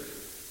earth.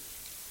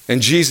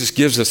 And Jesus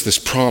gives us this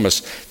promise.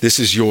 This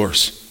is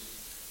yours.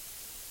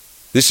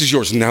 This is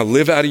yours. Now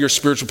live out of your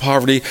spiritual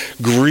poverty,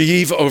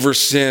 grieve over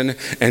sin,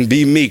 and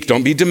be meek.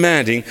 Don't be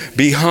demanding.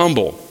 Be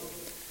humble.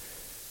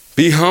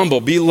 Be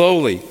humble. Be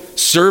lowly.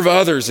 Serve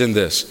others in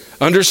this.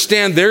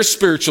 Understand their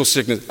spiritual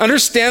sickness.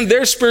 Understand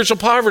their spiritual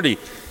poverty.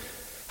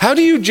 How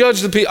do you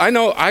judge the people? I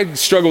know I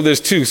struggle with this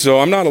too, so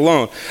I'm not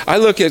alone. I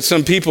look at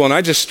some people and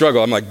I just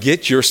struggle. I'm like,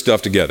 get your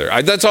stuff together.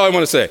 That's all I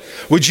want to say.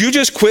 Would you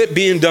just quit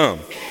being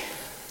dumb?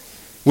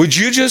 Would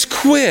you just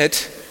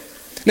quit?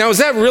 Now, is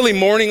that really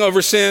mourning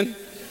over sin?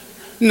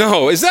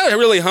 No. Is that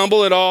really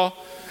humble at all?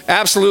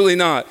 Absolutely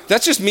not.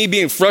 That's just me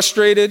being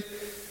frustrated.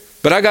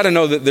 But I got to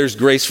know that there's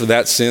grace for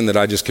that sin that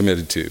I just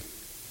committed to.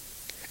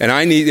 And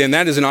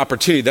that is an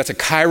opportunity. That's a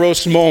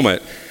kairos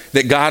moment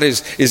that God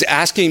is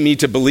asking me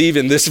to believe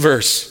in this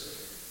verse.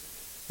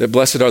 That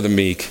blessed are the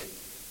meek,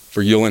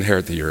 for you'll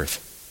inherit the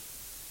earth.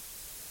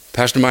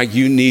 Pastor Mike,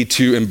 you need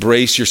to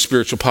embrace your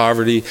spiritual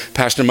poverty.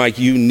 Pastor Mike,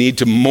 you need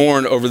to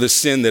mourn over the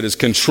sin that is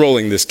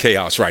controlling this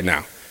chaos right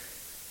now.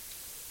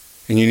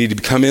 And you need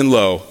to come in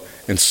low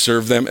and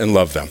serve them and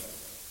love them.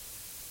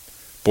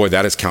 Boy,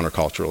 that is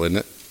countercultural, isn't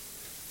it?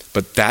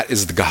 But that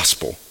is the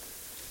gospel.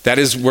 That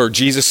is where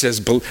Jesus says,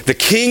 the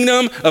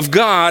kingdom of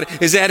God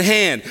is at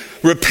hand.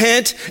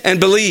 Repent and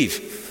believe.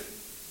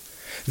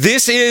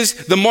 This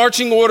is the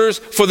marching orders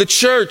for the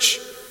church.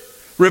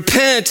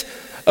 Repent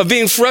of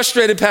being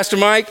frustrated, Pastor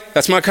Mike.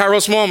 That's my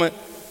kairos moment.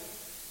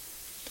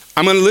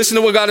 I'm going to listen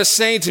to what God is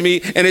saying to me,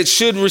 and it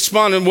should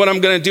respond in what I'm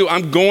going to do.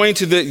 I'm going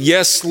to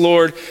yes,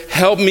 Lord,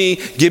 help me.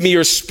 Give me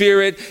your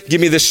spirit. Give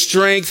me the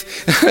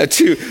strength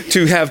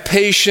to have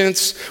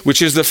patience,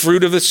 which is the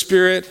fruit of the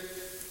Spirit,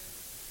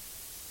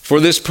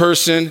 for this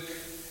person.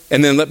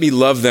 And then let me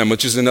love them,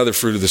 which is another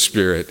fruit of the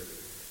Spirit.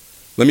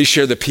 Let me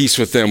share the peace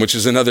with them, which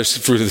is another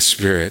fruit of the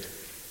Spirit.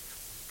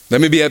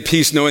 Let me be at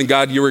peace knowing,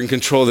 God, you are in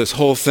control of this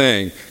whole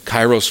thing,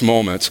 Kairos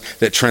moments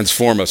that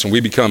transform us, and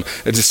we become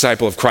a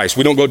disciple of Christ.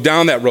 We don't go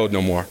down that road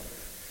no more.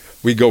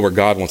 We go where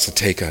God wants to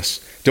take us.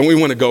 Don't we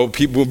want to go,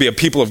 we'll be a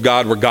people of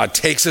God where God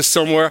takes us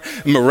somewhere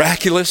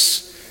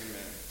miraculous?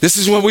 This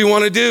is what we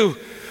want to do.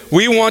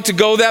 We want to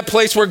go that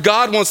place where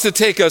God wants to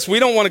take us. We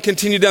don't want to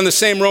continue down the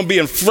same road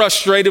being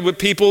frustrated with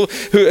people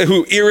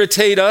who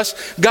irritate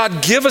us.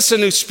 God, give us a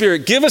new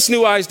spirit. Give us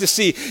new eyes to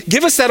see.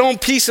 Give us that own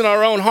peace in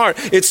our own heart.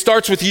 It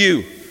starts with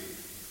you.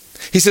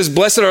 He says,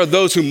 blessed are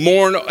those who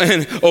mourn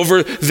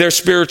over their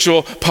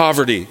spiritual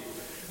poverty.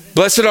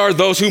 Blessed are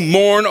those who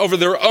mourn over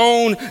their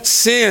own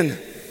sin.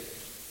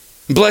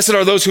 Blessed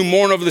are those who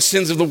mourn over the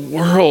sins of the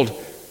world.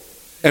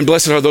 And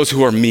blessed are those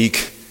who are meek.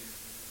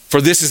 For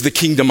this is the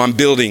kingdom I'm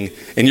building,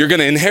 and you're going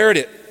to inherit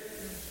it.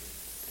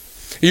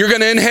 You're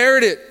going to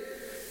inherit it.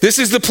 This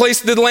is the place,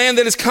 the land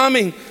that is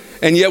coming.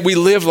 And yet we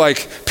live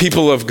like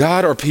people of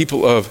God or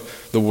people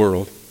of the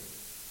world.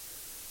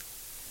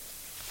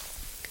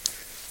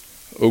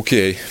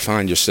 Okay,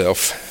 find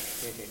yourself.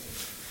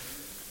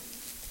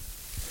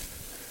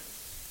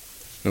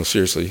 No,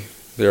 seriously,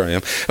 there I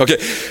am. Okay.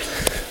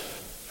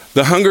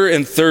 The hunger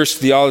and thirst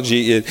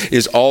theology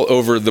is all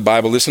over the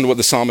Bible. Listen to what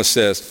the psalmist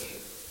says.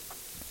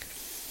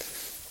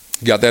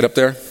 Got that up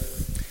there? It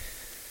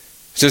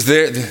says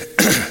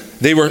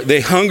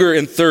they hunger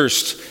and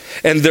thirst,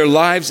 and their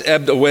lives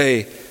ebbed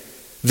away.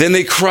 Then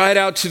they cried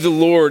out to the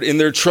Lord in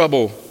their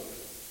trouble,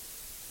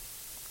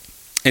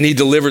 and he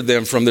delivered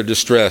them from their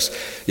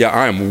distress. Yeah,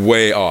 I am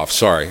way off.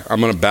 Sorry.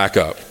 I'm going to back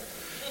up.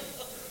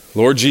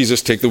 Lord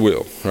Jesus, take the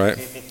wheel, right?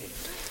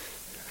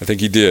 I think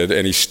he did,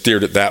 and he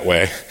steered it that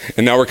way.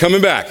 And now we're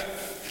coming back.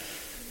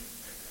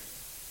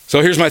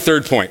 So here's my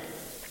third point.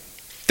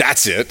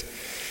 That's it.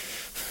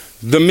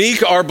 The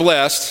meek are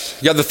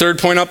blessed. You got the third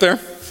point up there?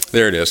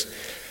 There it is.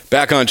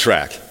 Back on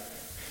track.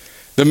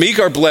 The meek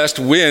are blessed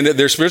when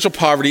their spiritual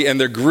poverty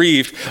and their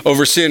grief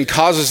over sin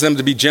causes them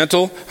to be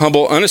gentle,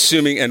 humble,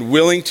 unassuming, and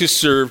willing to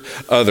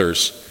serve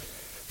others.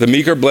 The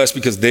meek are blessed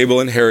because they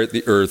will inherit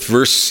the earth.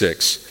 Verse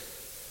 6.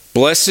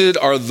 Blessed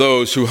are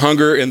those who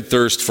hunger and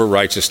thirst for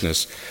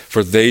righteousness,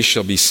 for they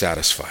shall be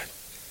satisfied.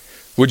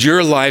 Would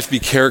your life be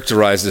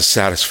characterized as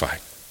satisfied?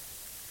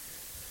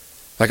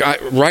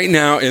 Right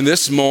now, in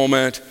this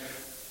moment,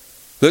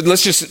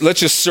 let's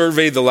just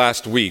survey the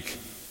last week.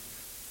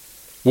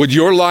 Would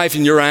your life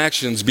and your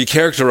actions be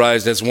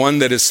characterized as one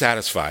that is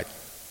satisfied?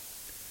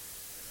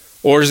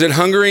 Or is it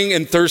hungering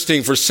and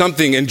thirsting for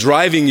something and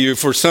driving you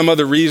for some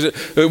other reason?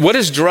 What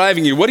is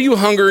driving you? What are you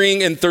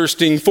hungering and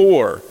thirsting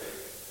for?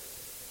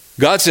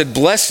 God said,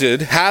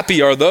 blessed,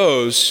 happy are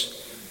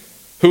those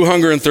who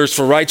hunger and thirst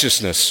for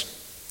righteousness.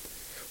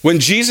 When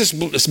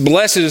Jesus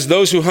blesses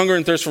those who hunger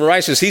and thirst for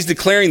righteousness, he's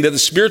declaring that the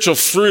spiritual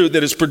fruit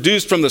that is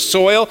produced from the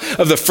soil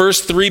of the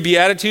first three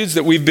Beatitudes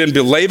that we've been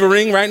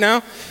belaboring right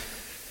now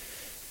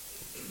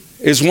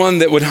is one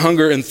that would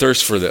hunger and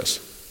thirst for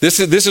this. This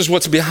is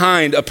what's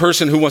behind a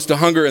person who wants to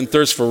hunger and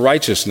thirst for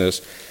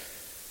righteousness.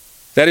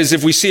 That is,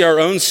 if we see our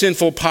own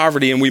sinful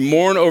poverty and we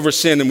mourn over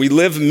sin and we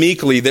live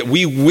meekly, that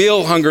we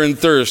will hunger and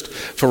thirst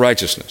for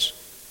righteousness.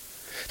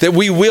 That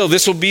we will.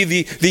 This will be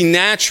the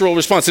natural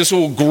response. This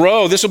will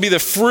grow. This will be the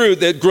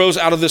fruit that grows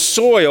out of the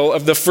soil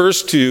of the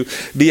first two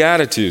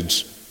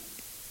Beatitudes.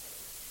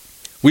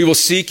 We will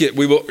seek it.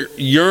 We will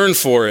yearn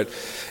for it.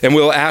 And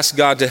we'll ask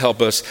God to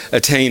help us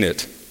attain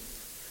it.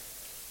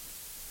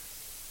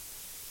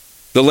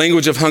 The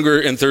language of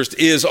hunger and thirst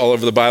is all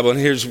over the Bible. And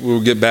here's where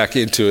we'll get back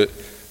into it.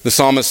 The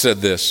psalmist said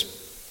this.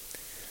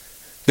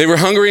 They were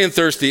hungry and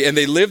thirsty, and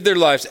they lived their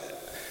lives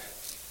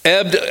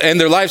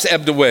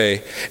ebbed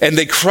away, and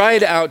they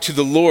cried out to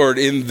the Lord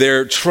in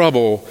their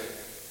trouble,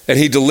 and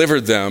he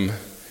delivered them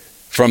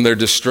from their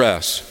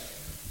distress.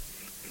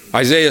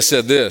 Isaiah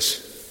said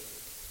this,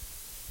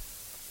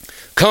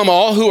 come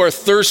all who are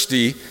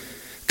thirsty,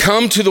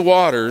 come to the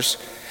waters,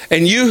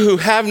 and you who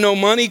have no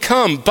money,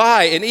 come,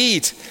 buy and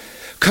eat.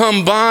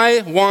 Come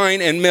buy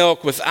wine and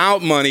milk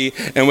without money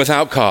and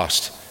without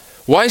cost.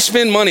 Why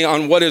spend money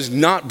on what is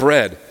not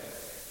bread,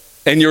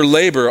 and your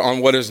labor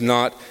on what does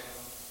not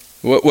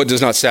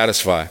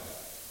satisfy?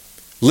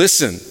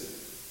 Listen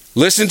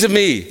to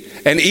me,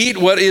 and eat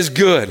what is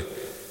good,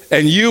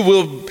 and you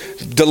will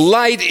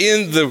delight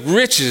in the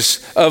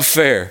riches of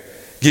fare.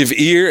 Give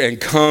ear and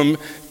come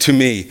to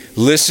me.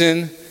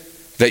 Listen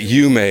that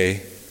you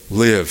may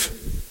live.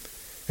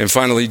 And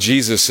finally,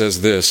 Jesus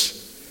says this.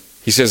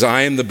 He says,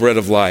 I am the bread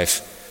of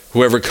life.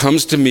 Whoever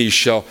comes to me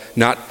shall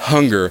not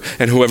hunger,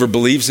 and whoever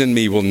believes in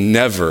me will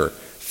never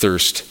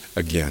thirst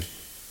again.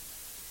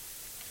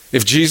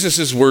 If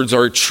Jesus' words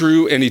are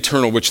true and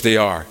eternal, which they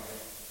are,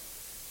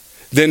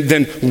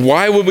 then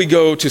why would we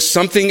go to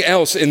something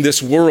else in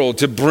this world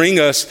to bring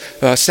us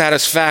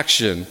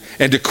satisfaction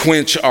and to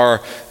quench our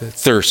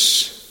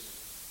thirsts?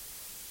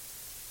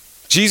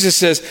 Jesus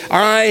says,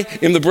 I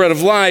am the bread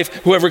of life.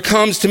 Whoever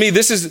comes to me,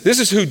 this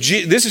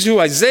is who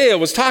Isaiah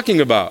was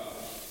talking about.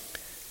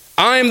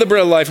 I am the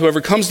bread of life. Whoever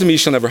comes to me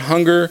shall never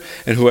hunger,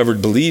 and whoever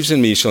believes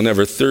in me shall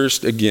never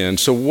thirst again.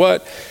 So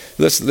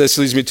this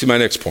leads me to my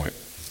next point.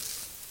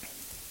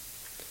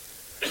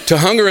 To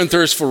hunger and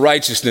thirst for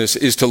righteousness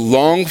is to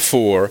long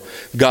for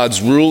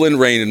God's rule and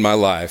reign in my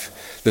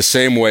life the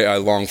same way I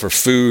long for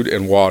food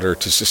and water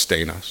to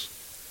sustain us.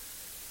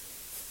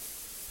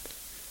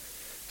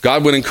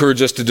 God would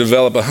encourage us to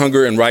develop a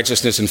hunger and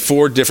righteousness in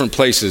 4 different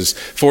places,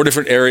 4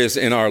 different areas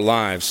in our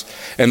lives.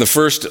 And the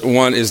first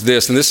one is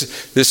this, and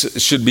this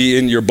should be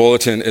in your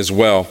bulletin as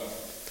well.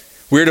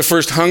 We're to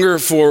first hunger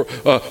for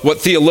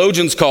what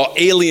theologians call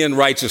alien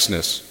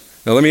righteousness.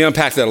 Now let me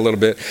unpack that a little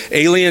bit.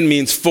 Alien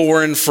means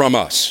foreign from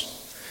us.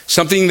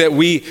 Something that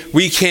we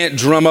can't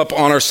drum up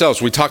on ourselves.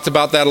 We talked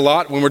about that a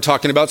lot when we're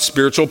talking about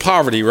spiritual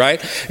poverty,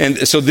 right?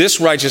 And so this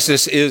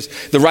righteousness is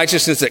the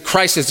righteousness that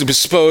Christ has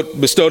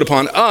bestowed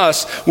upon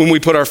us when we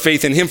put our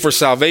faith in him for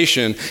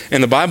salvation.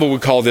 And the Bible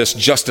would call this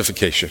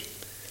justification.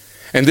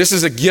 And this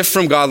is a gift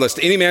from God, lest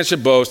any man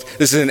should boast.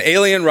 This is an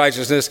alien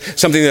righteousness,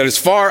 something that is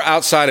far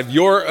outside of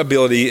your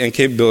ability and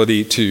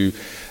capability to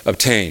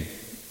obtain.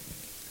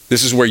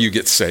 This is where you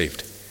get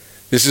saved.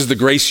 This is the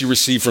grace you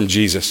receive from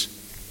Jesus.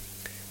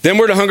 Then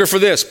we're to hunger for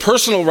this,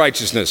 personal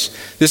righteousness.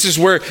 This is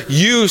where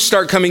you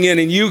start coming in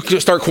and you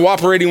start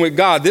cooperating with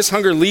God. This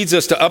hunger leads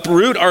us to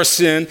uproot our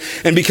sin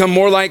and become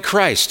more like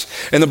Christ.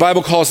 And the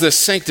Bible calls this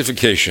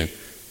sanctification.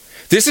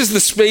 This is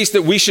the space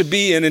that we should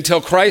be in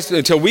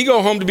until we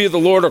go home to be with the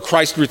Lord or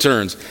Christ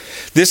returns.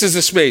 This is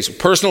the space,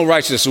 personal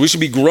righteousness. We should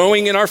be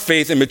growing in our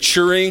faith and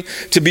maturing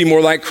to be more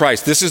like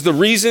Christ. This is the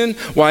reason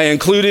why I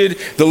included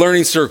the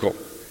learning circle,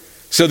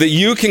 so that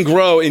you can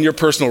grow in your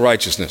personal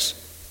righteousness.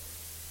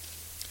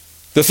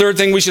 The third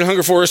thing we should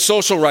hunger for is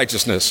social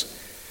righteousness.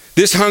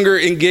 This hunger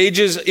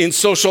engages in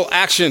social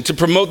action to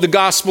promote the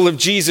gospel of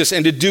Jesus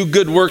and to do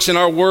good works in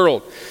our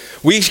world.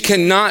 We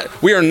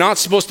are not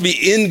supposed to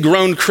be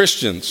ingrown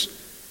Christians.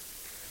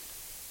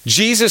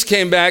 Jesus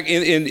came back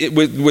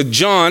with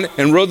John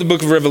and wrote the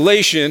book of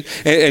Revelation,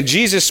 and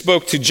Jesus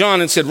spoke to John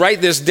and said,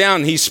 write this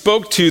down. He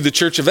spoke to the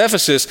church of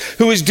Ephesus,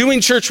 who was doing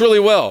church really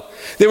well.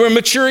 They were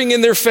maturing in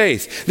their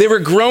faith. They were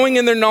growing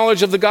in their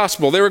knowledge of the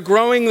gospel. They were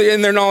growing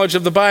in their knowledge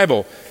of the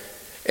Bible.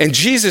 And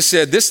Jesus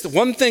said, this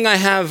one thing I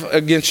have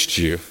against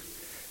you,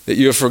 that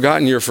you have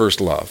forgotten your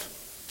first love.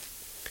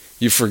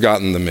 You've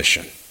forgotten the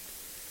mission.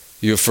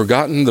 You have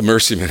forgotten the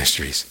mercy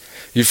ministries.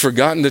 You've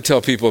forgotten to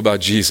tell people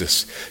about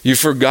Jesus. You've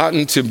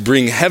forgotten to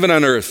bring heaven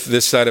on earth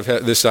this side of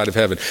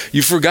heaven.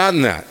 You've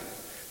forgotten that.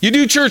 You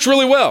do church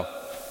really well,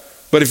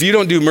 but if you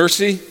don't do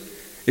mercy,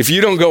 if you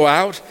don't go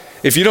out,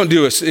 if you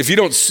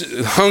don't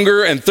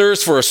hunger and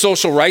thirst for a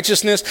social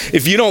righteousness,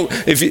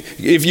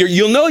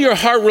 you'll know your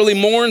heart really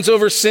mourns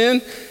over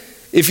sin.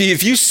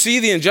 If you see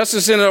the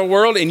injustice in our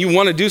world and you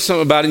want to do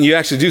something about it, and you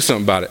actually do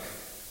something about it.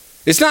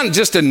 It's not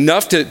just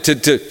enough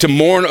to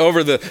mourn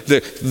over the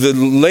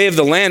lay of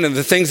the land and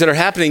the things that are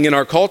happening in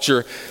our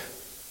culture.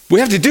 We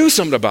have to do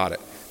something about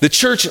it. The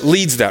church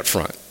leads that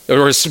front,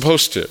 or is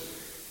supposed to.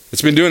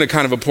 It's been doing a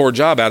kind of a poor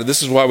job at it.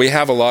 This is why we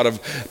have a lot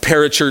of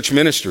parachurch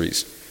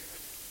ministries.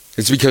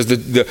 It's because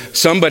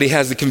somebody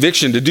has the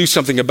conviction to do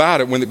something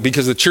about it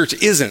because the church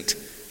isn't.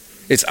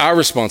 It's our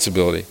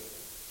responsibility.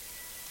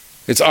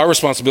 It's our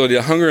responsibility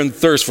to hunger and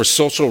thirst for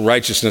social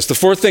righteousness. The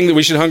fourth thing that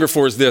we should hunger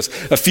for is this,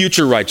 a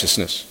future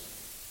righteousness.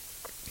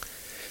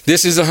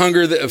 This is a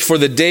hunger for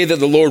the day that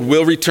the Lord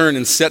will return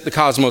and set the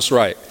cosmos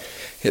right.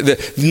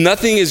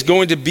 Nothing is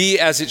going to be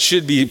as it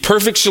should be.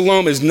 Perfect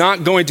shalom is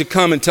not going to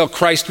come until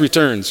Christ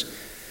returns.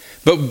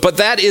 But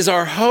that is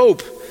our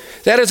hope.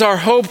 That is our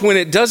hope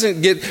when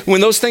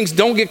those things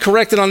don't get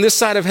corrected on this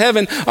side of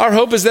heaven. Our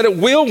hope is that it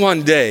will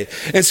one day.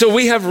 And so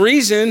we have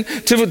reason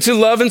to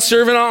love and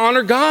serve and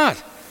honor God.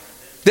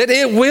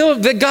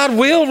 That God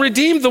will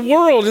redeem the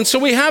world. And so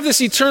we have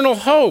this eternal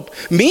hope.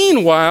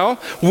 Meanwhile,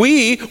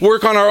 we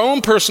work on our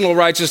own personal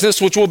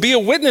righteousness, which will be a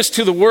witness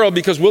to the world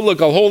because we'll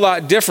look a whole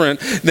lot different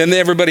than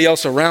everybody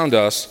else around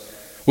us.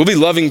 We'll be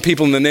loving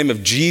people in the name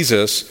of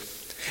Jesus.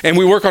 And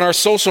we work on our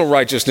social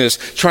righteousness,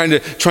 trying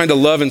to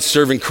love and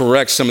serve and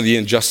correct some of the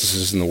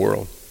injustices in the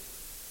world.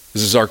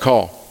 This is our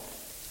call.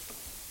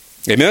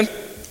 Amen?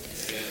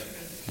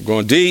 We're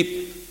going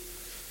deep.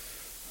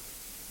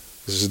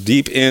 This is a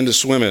deep end to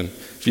swim in.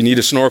 If you need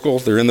a snorkel,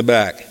 they're in the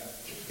back.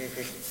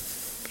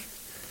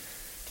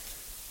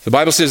 The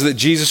Bible says that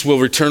Jesus will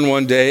return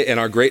one day and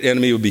our great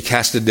enemy will be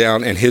casted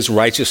down and his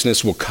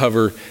righteousness will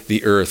cover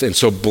the earth. And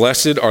so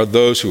blessed are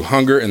those who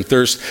hunger and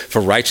thirst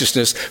for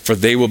righteousness, for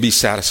they will be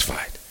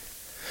satisfied.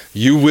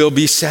 You will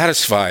be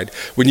satisfied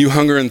when you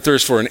hunger and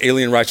thirst for an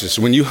alien righteousness.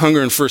 When you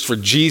hunger and thirst for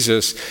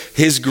Jesus,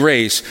 his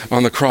grace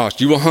on the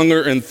cross. You will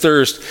hunger and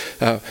thirst.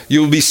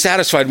 You will be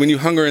satisfied when you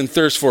hunger and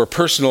thirst for a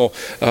personal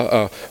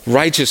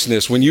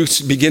righteousness. When you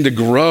begin to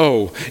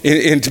grow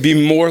and to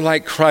be more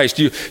like Christ.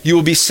 You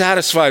will be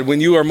satisfied when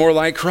you are more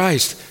like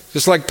Christ.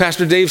 Just like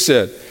Pastor Dave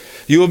said.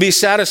 You will be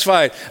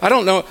satisfied.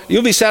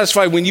 You'll be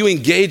satisfied when you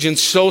engage in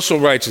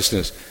social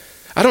righteousness.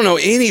 I don't know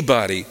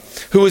anybody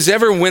who has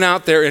ever went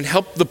out there and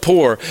helped the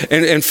poor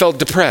and felt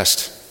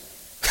depressed.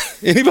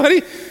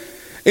 Anybody?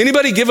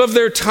 Anybody give up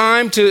their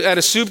time at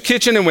a soup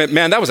kitchen and went,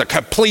 man, that was a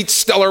complete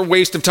stellar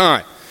waste of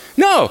time?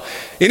 No.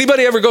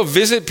 Anybody ever go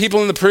visit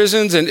people in the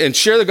prisons and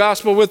share the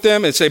gospel with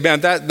them and say,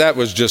 man, that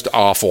was just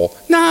awful?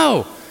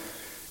 No.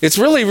 It's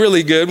really,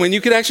 really good when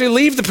you could actually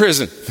leave the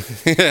prison.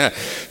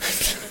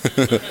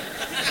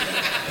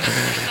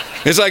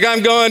 It's like,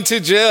 I'm going to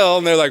jail,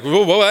 and they're like,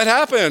 well, what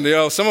happened?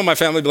 Some of my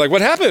family would be like,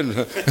 what happened?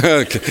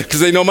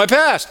 Because they know my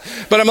past.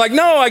 But I'm like,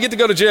 no, I get to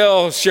go to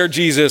jail, share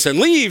Jesus, and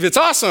leave. It's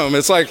awesome.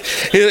 It's like,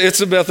 it's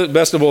the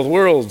best of both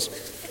worlds.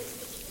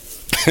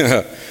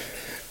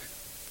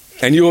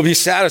 And you will be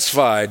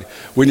satisfied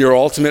when your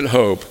ultimate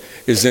hope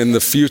is in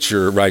the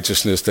future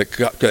righteousness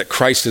that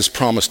Christ has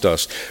promised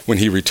us when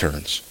he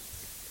returns.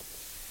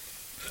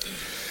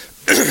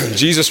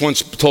 Jesus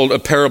once told a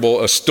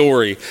parable, a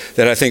story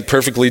that I think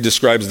perfectly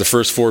describes the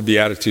first 4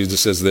 Beatitudes. It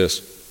says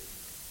this.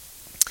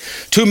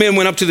 2 men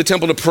went up to the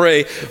temple to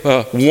pray,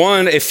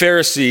 one a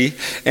Pharisee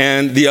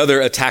and the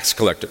other a tax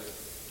collector.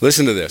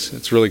 Listen to this.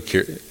 It's really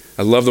curious.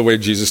 I love the way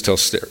Jesus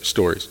tells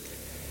stories.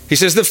 He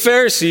says, the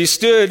Pharisee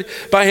stood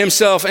by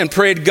himself and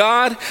prayed,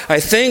 God, I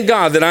thank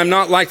God that I'm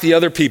not like the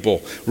other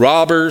people,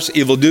 robbers,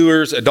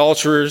 evildoers,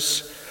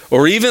 adulterers,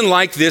 or even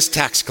like this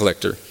tax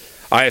collector.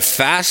 I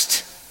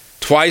fast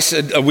twice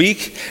a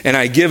week, and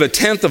I give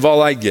 1/10 of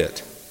all I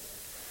get.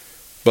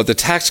 But the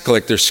tax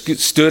collector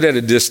stood at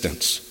a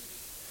distance.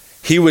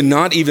 He would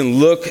not even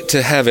look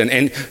to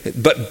heaven,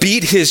 but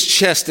beat his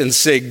chest and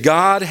say,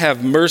 God,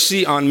 have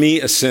mercy on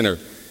me, a sinner.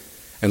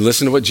 And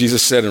listen to what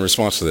Jesus said in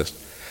response to this.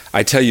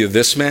 I tell you,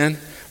 this man,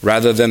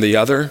 rather than the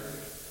other,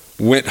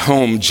 went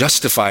home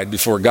justified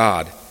before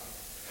God.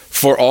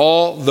 For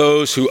all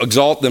those who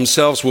exalt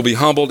themselves will be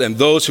humbled, and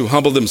those who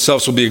humble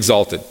themselves will be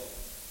exalted.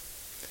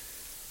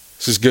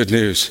 This is good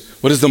news.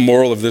 What is the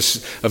moral of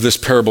this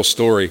parable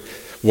story?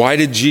 Why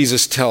did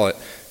Jesus tell it?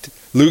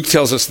 Luke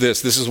tells us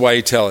this. This is why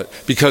he tell it.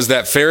 Because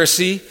that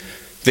Pharisee,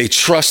 they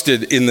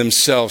trusted in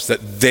themselves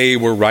that they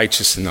were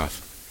righteous enough.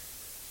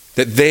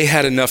 That they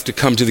had enough to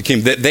come to the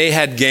kingdom. That they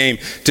had game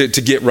to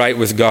get right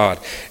with God.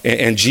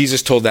 And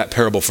Jesus told that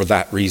parable for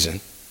that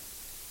reason.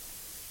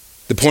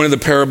 The point of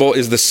the parable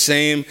is the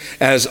same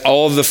as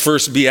all of the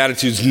first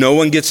Beatitudes. No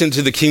one gets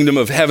into the kingdom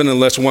of heaven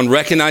unless one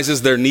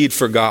recognizes their need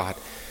for God.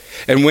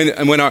 And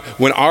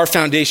when our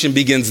foundation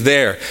begins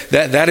there,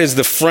 that is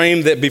the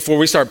frame that before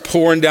we start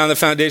pouring down the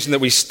foundation that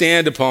we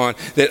stand upon,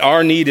 that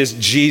our need is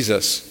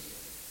Jesus.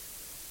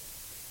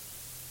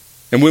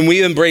 And when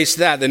we embrace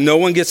that no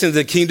one gets into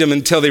the kingdom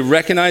until they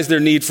recognize their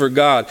need for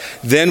God,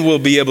 then we'll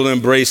be able to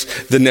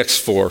embrace the next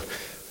 4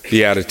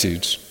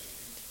 Beatitudes.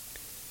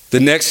 The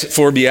next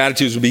 4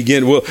 Beatitudes will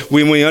begin.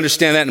 When we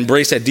understand that and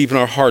embrace that deep in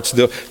our hearts,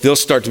 they'll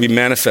start to be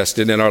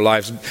manifested in our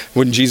lives.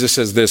 When Jesus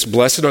says this,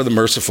 blessed are the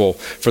merciful,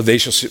 for they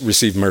shall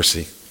receive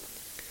mercy.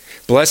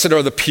 Blessed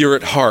are the pure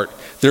at heart.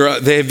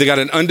 They've got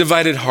an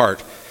undivided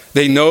heart.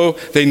 They know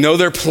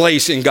their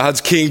place in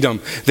God's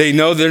kingdom. They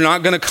know they're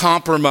not going to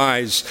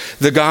compromise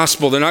the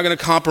gospel. They're not going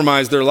to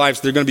compromise their lives.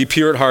 They're going to be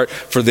pure at heart,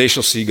 for they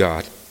shall see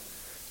God.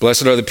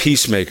 Blessed are the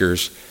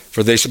peacemakers,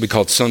 for they shall be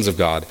called sons of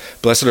God.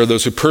 Blessed are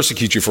those who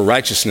persecute you for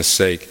righteousness'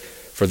 sake,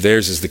 for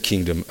theirs is the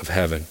kingdom of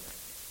heaven.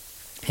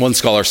 One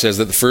scholar says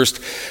that the first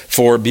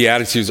 4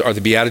 Beatitudes are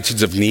the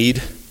Beatitudes of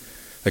need,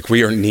 like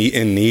we are in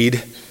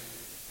need.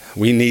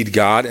 We need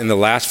God. And the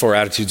last 4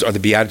 attitudes are the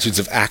Beatitudes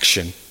of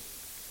action.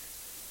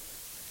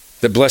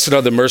 That blessed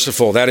are the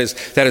merciful. That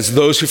is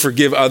those who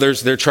forgive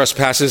others their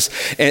trespasses,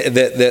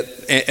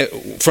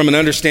 and from an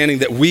understanding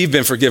that we've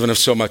been forgiven of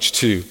so much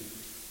too.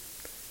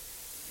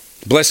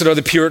 Blessed are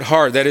the pure at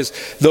heart. That is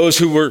those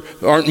who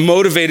aren't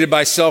motivated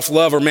by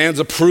self-love or man's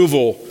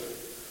approval,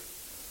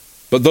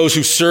 but those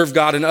who serve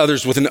God and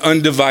others with an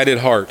undivided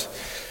heart.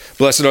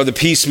 Blessed are the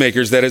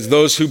peacemakers. That is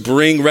those who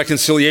bring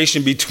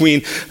reconciliation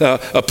between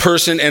a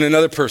person and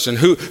another person.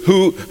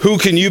 Who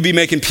can you be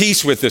making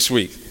peace with this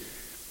week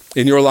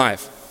in your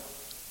life?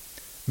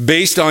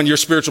 Based on your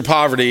spiritual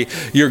poverty,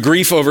 your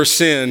grief over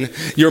sin,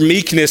 your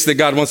meekness that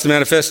God wants to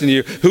manifest in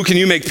you, who can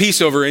you make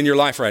peace over in your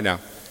life right now?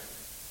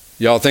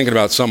 Y'all thinking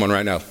about someone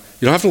right now.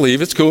 You don't have to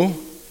leave. It's cool.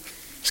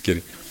 Just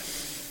kidding.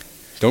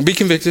 Don't be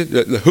convicted.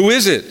 Who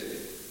is it?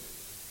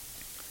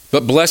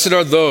 But blessed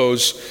are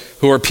those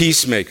who are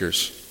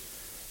peacemakers.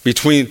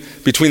 Between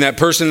that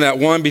person and that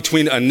one,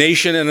 between a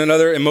nation and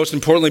another, and most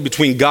importantly,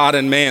 between God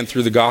and man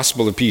through the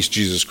gospel of peace,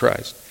 Jesus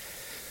Christ.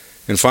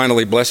 And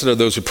finally, blessed are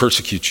those who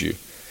persecute you.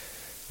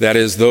 That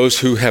is, those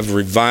who have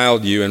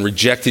reviled you and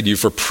rejected you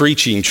for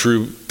preaching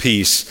true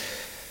peace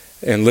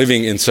and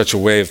living in such a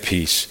way of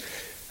peace.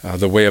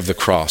 The way of the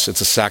cross.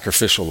 It's a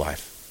sacrificial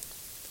life.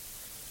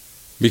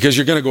 Because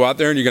you're going to go out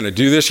there and you're going to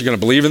do this, you're going to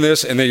believe in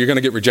this, and then you're going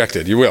to get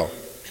rejected. You will.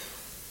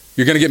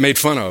 You're going to get made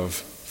fun of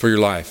for your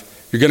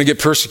life. You're going to get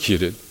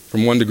persecuted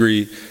from one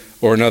degree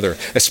or another,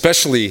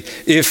 especially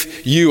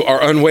if you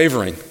are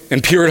unwavering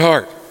and pure at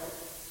heart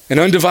and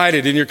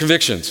undivided in your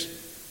convictions.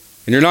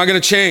 And you're not going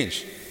to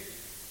change.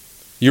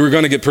 You are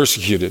going to get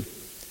persecuted.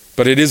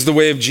 But it is the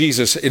way of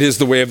Jesus. It is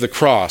the way of the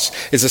cross.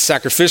 It's a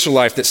sacrificial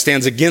life that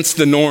stands against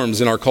the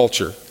norms in our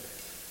culture.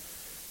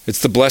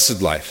 It's the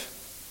blessed life.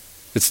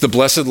 It's the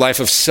blessed life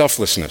of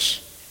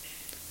selflessness.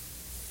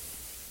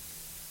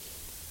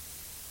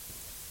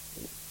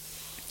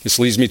 This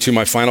leads me to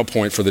my final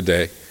point for the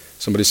day.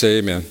 Somebody say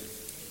amen.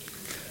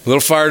 A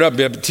little fired up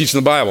teaching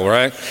the Bible,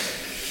 right?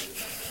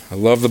 I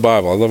love the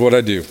Bible. I love what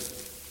I do.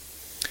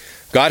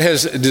 God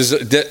has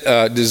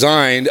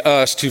designed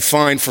us to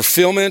find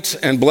fulfillment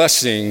and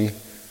blessing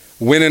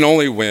when and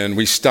only when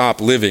we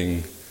stop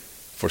living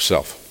for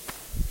self.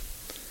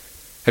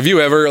 Have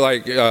you ever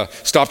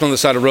stopped on the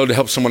side of the road to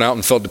help someone out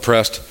and felt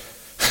depressed?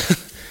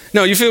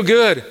 No, you feel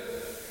good.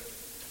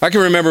 I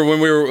can remember when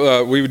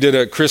we did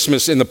a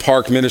Christmas in the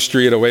Park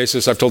ministry at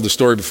Oasis. I've told the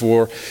story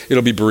before.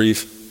 It'll be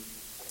brief.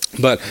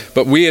 But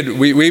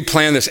we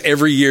planned this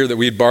every year, that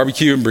we'd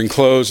barbecue and bring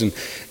clothes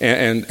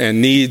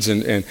and needs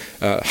and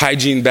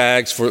hygiene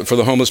bags for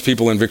the homeless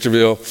people in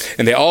Victorville.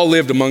 And they all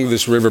lived among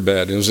this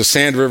riverbed. It was a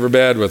sand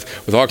riverbed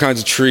with all kinds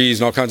of trees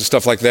and all kinds of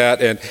stuff like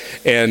that.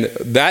 And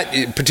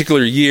that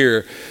particular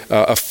year,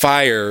 a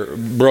fire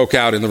broke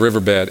out in the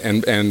riverbed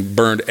and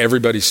burned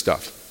everybody's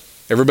stuff.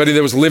 Everybody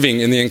that was living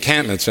in the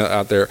encampments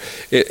out there,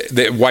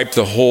 they wiped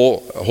the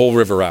whole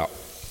river out.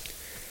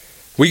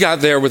 We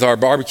got there with our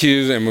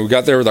barbecues, and we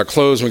got there with our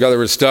clothes, and we got there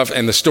with stuff,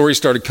 and the stories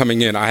started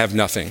coming in. I have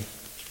nothing.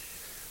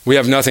 We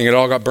have nothing. It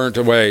all got burnt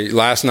away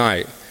last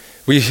night.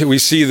 We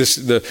see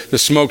the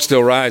smoke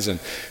still rising.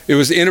 It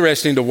was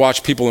interesting to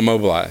watch people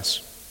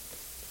immobilize.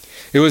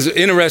 It was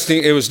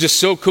interesting. It was just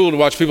so cool to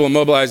watch people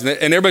immobilize, and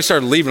everybody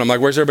started leaving. I'm like,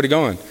 where's everybody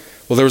going?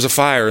 Well, there was a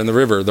fire in the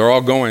river. They're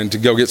all going to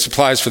go get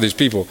supplies for these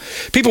people.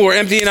 People were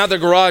emptying out their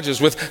garages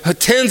with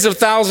tens of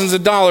thousands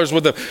of dollars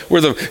worth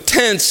of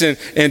tents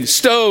and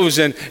stoves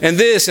and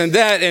this and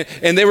that.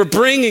 And they were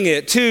bringing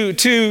it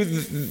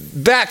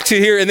back to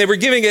here, and they were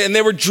giving it, and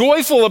they were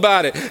joyful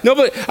about it.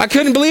 I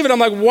couldn't believe it. I'm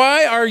like,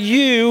 why are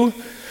you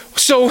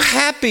so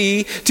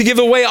happy to give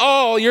away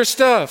all your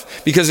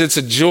stuff? Because it's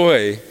a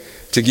joy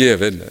to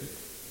give, isn't it?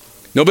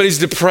 Nobody's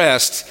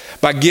depressed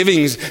by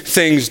giving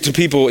things to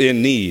people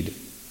in need.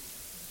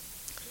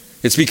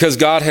 It's because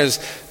God has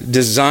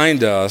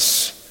designed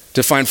us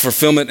to find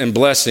fulfillment and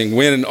blessing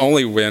when and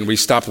only when we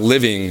stop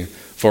living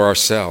for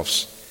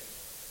ourselves.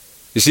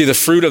 You see, the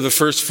fruit of the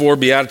first 4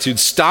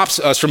 Beatitudes stops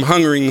us from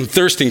hungering and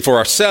thirsting for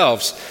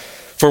ourselves,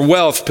 for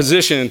wealth,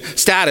 position,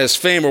 status,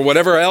 fame, or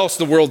whatever else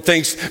the world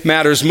thinks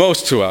matters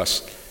most to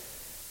us,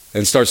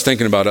 and starts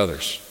thinking about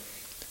others.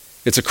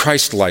 It's a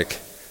Christ-like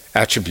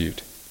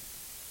attribute.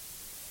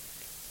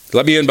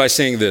 Let me end by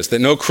saying this, that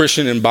no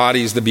Christian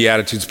embodies the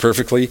Beatitudes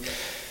perfectly,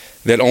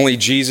 that only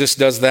Jesus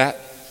does that.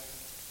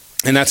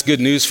 And that's good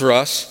news for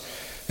us,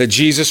 that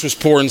Jesus was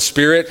poor in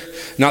spirit,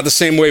 not the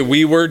same way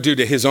we were due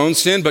to his own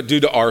sin, but due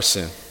to our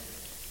sin.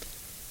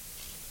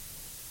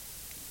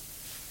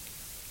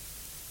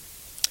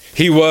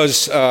 He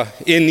was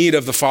in need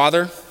of the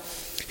Father.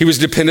 He was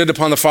dependent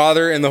upon the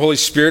Father and the Holy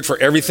Spirit for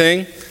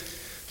everything.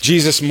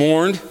 Jesus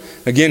mourned.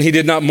 Again, he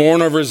did not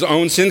mourn over his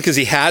own sin because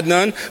he had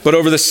none, but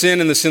over the sin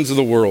and the sins of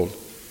the world.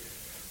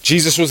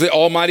 Jesus was the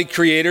almighty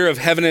creator of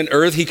heaven and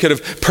earth. He could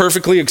have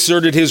perfectly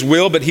exerted his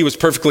will, but he was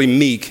perfectly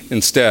meek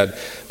instead,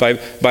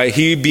 by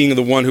he being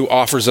the one who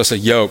offers us a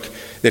yoke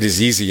that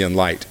is easy and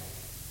light.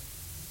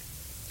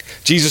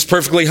 Jesus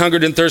perfectly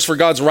hungered and thirsted for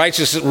God's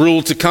righteous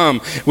rule to come,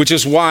 which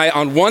is why,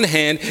 on one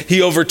hand,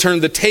 he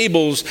overturned the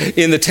tables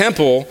in the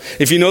temple.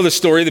 If you know the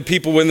story, the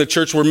people in the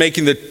church were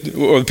making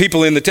the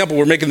people in the temple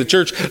were making the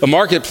church a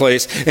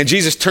marketplace, and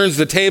Jesus turns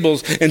the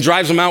tables and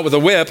drives them out with a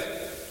whip,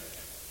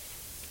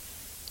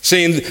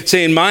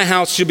 saying, my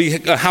house should be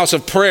a house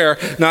of prayer,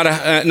 not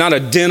a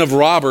den of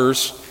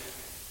robbers.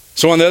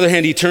 So on the other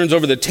hand, he turns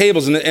over the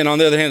tables, and on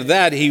the other hand of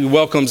that, he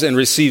welcomes and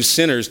receives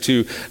sinners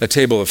to a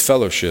table of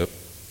fellowship.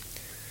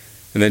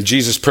 And then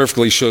Jesus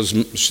perfectly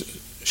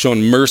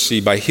shown mercy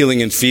by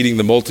healing and feeding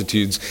the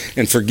multitudes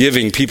and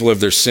forgiving people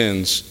of their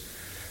sins.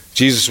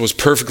 Jesus was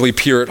perfectly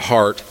pure at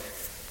heart.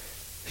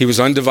 He was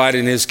undivided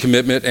in his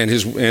commitment and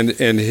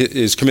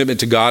his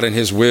commitment to God and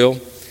his will.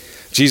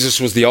 Jesus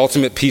was the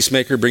ultimate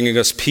peacemaker, bringing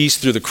us peace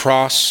through the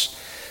cross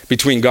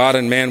between God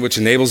and man, which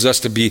enables us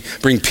to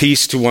bring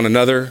peace to one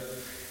another.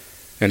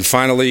 And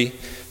finally,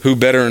 who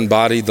better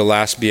embodied the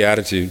last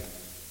beatitude?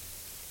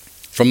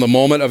 From the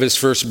moment of his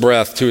first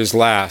breath to his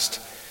last,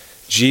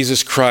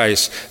 Jesus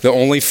Christ, the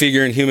only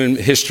figure in human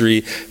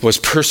history, was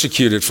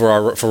persecuted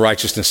for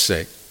righteousness'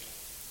 sake.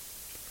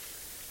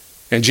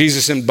 And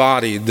Jesus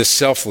embodied the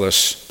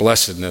selfless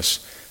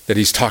blessedness that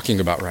he's talking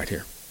about right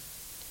here.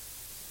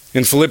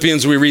 In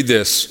Philippians, we read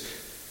this: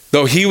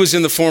 though he was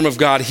in the form of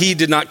God, he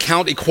did not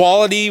count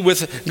equality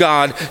with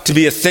God to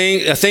be a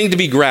thing to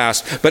be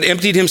grasped, but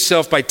emptied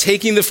himself by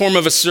taking the form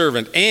of a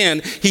servant,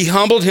 and he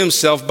humbled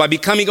himself by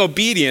becoming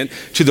obedient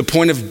to the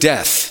point of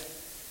death,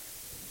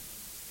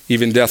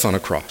 even death on a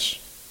cross.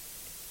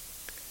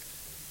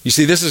 You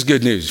see, this is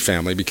good news,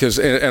 family, because,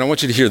 and I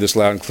want you to hear this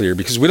loud and clear,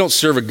 because we don't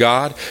serve a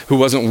God who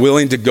wasn't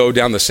willing to go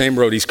down the same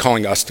road he's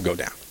calling us to go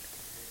down.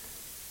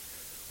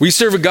 We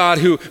serve a God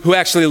who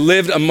actually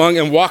lived among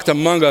and walked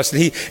among us,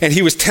 and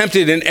he was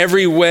tempted in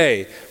every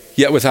way,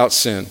 yet without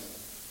sin.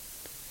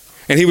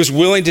 And he was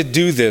willing to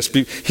do this.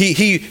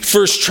 He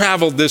first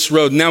traveled this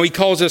road. Now he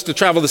calls us to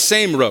travel the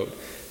same road.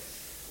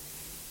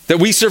 That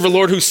we serve a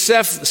Lord who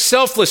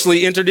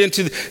selflessly entered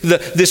into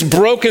this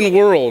broken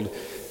world,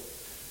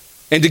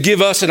 and to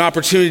give us an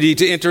opportunity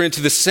to enter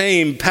into the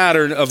same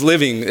pattern of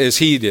living as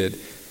he did.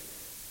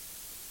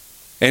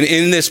 And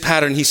in this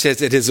pattern, he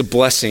says it is a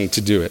blessing to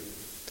do it.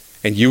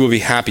 And you will be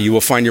happy. You will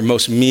find your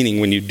most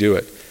meaning when you do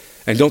it.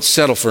 And don't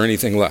settle for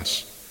anything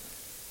less.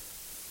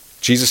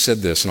 Jesus said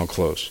this, and I'll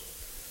close.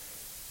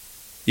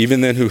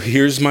 Everyone then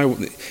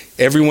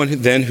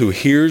who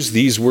hears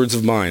these words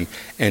of mine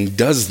and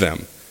does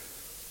them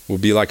will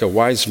be like a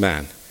wise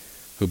man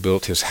who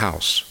built his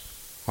house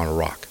on a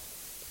rock.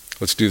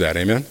 Let's do that,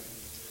 amen?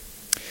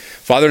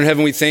 Father in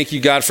heaven, we thank you,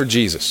 God, for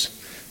Jesus.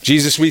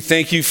 Jesus, we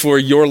thank you for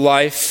your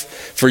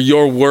life, for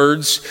your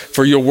words.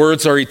 For your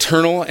words are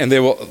eternal and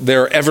they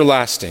are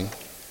everlasting.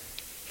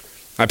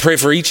 I pray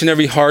for each and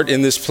every heart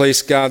in this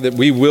place, God, that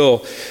we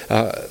will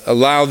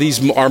allow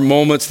these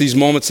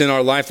moments in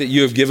our life that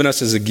you have given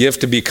us as a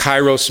gift to be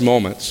Kairos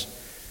moments.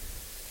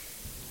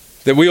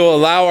 That we will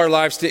allow our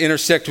lives to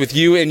intersect with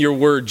you and your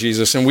word,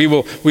 Jesus, and we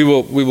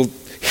will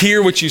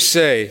hear what you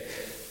say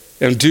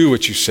and do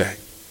what you say.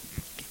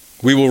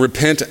 We will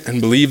repent and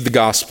believe the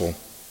gospel.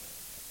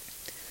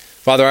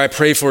 Father, I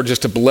pray for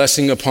just a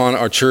blessing upon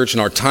our church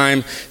and our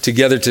time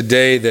together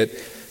today,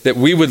 that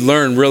we would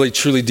learn really,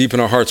 truly deep in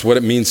our hearts what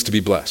it means to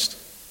be blessed.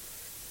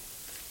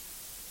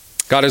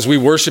 God, as we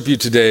worship you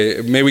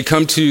today, may we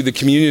come to the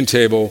communion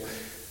table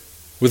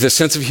with a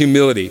sense of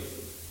humility,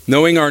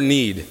 knowing our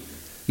need,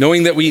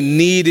 knowing that we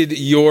needed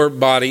your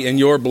body and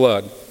your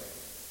blood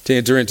to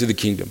enter into the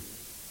kingdom.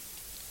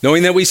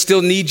 Knowing that we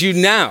still need you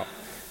now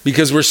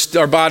because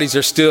our bodies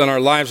are still and our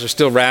lives are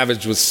still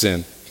ravaged with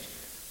sin.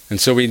 And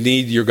so we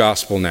need your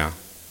gospel now.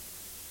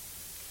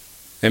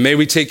 And may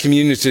we take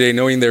communion today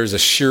knowing there is a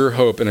sure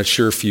hope and a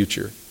sure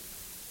future.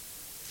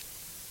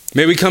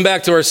 May we come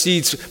back to our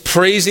seats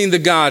praising the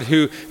God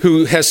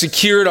who has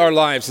secured our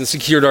lives and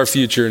secured our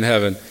future in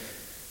heaven,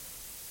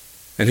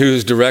 and who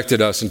has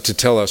directed us and to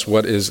tell us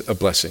what is a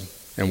blessing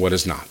and what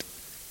is not.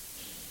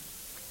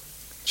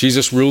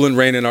 Jesus, rule and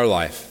reign in our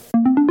life.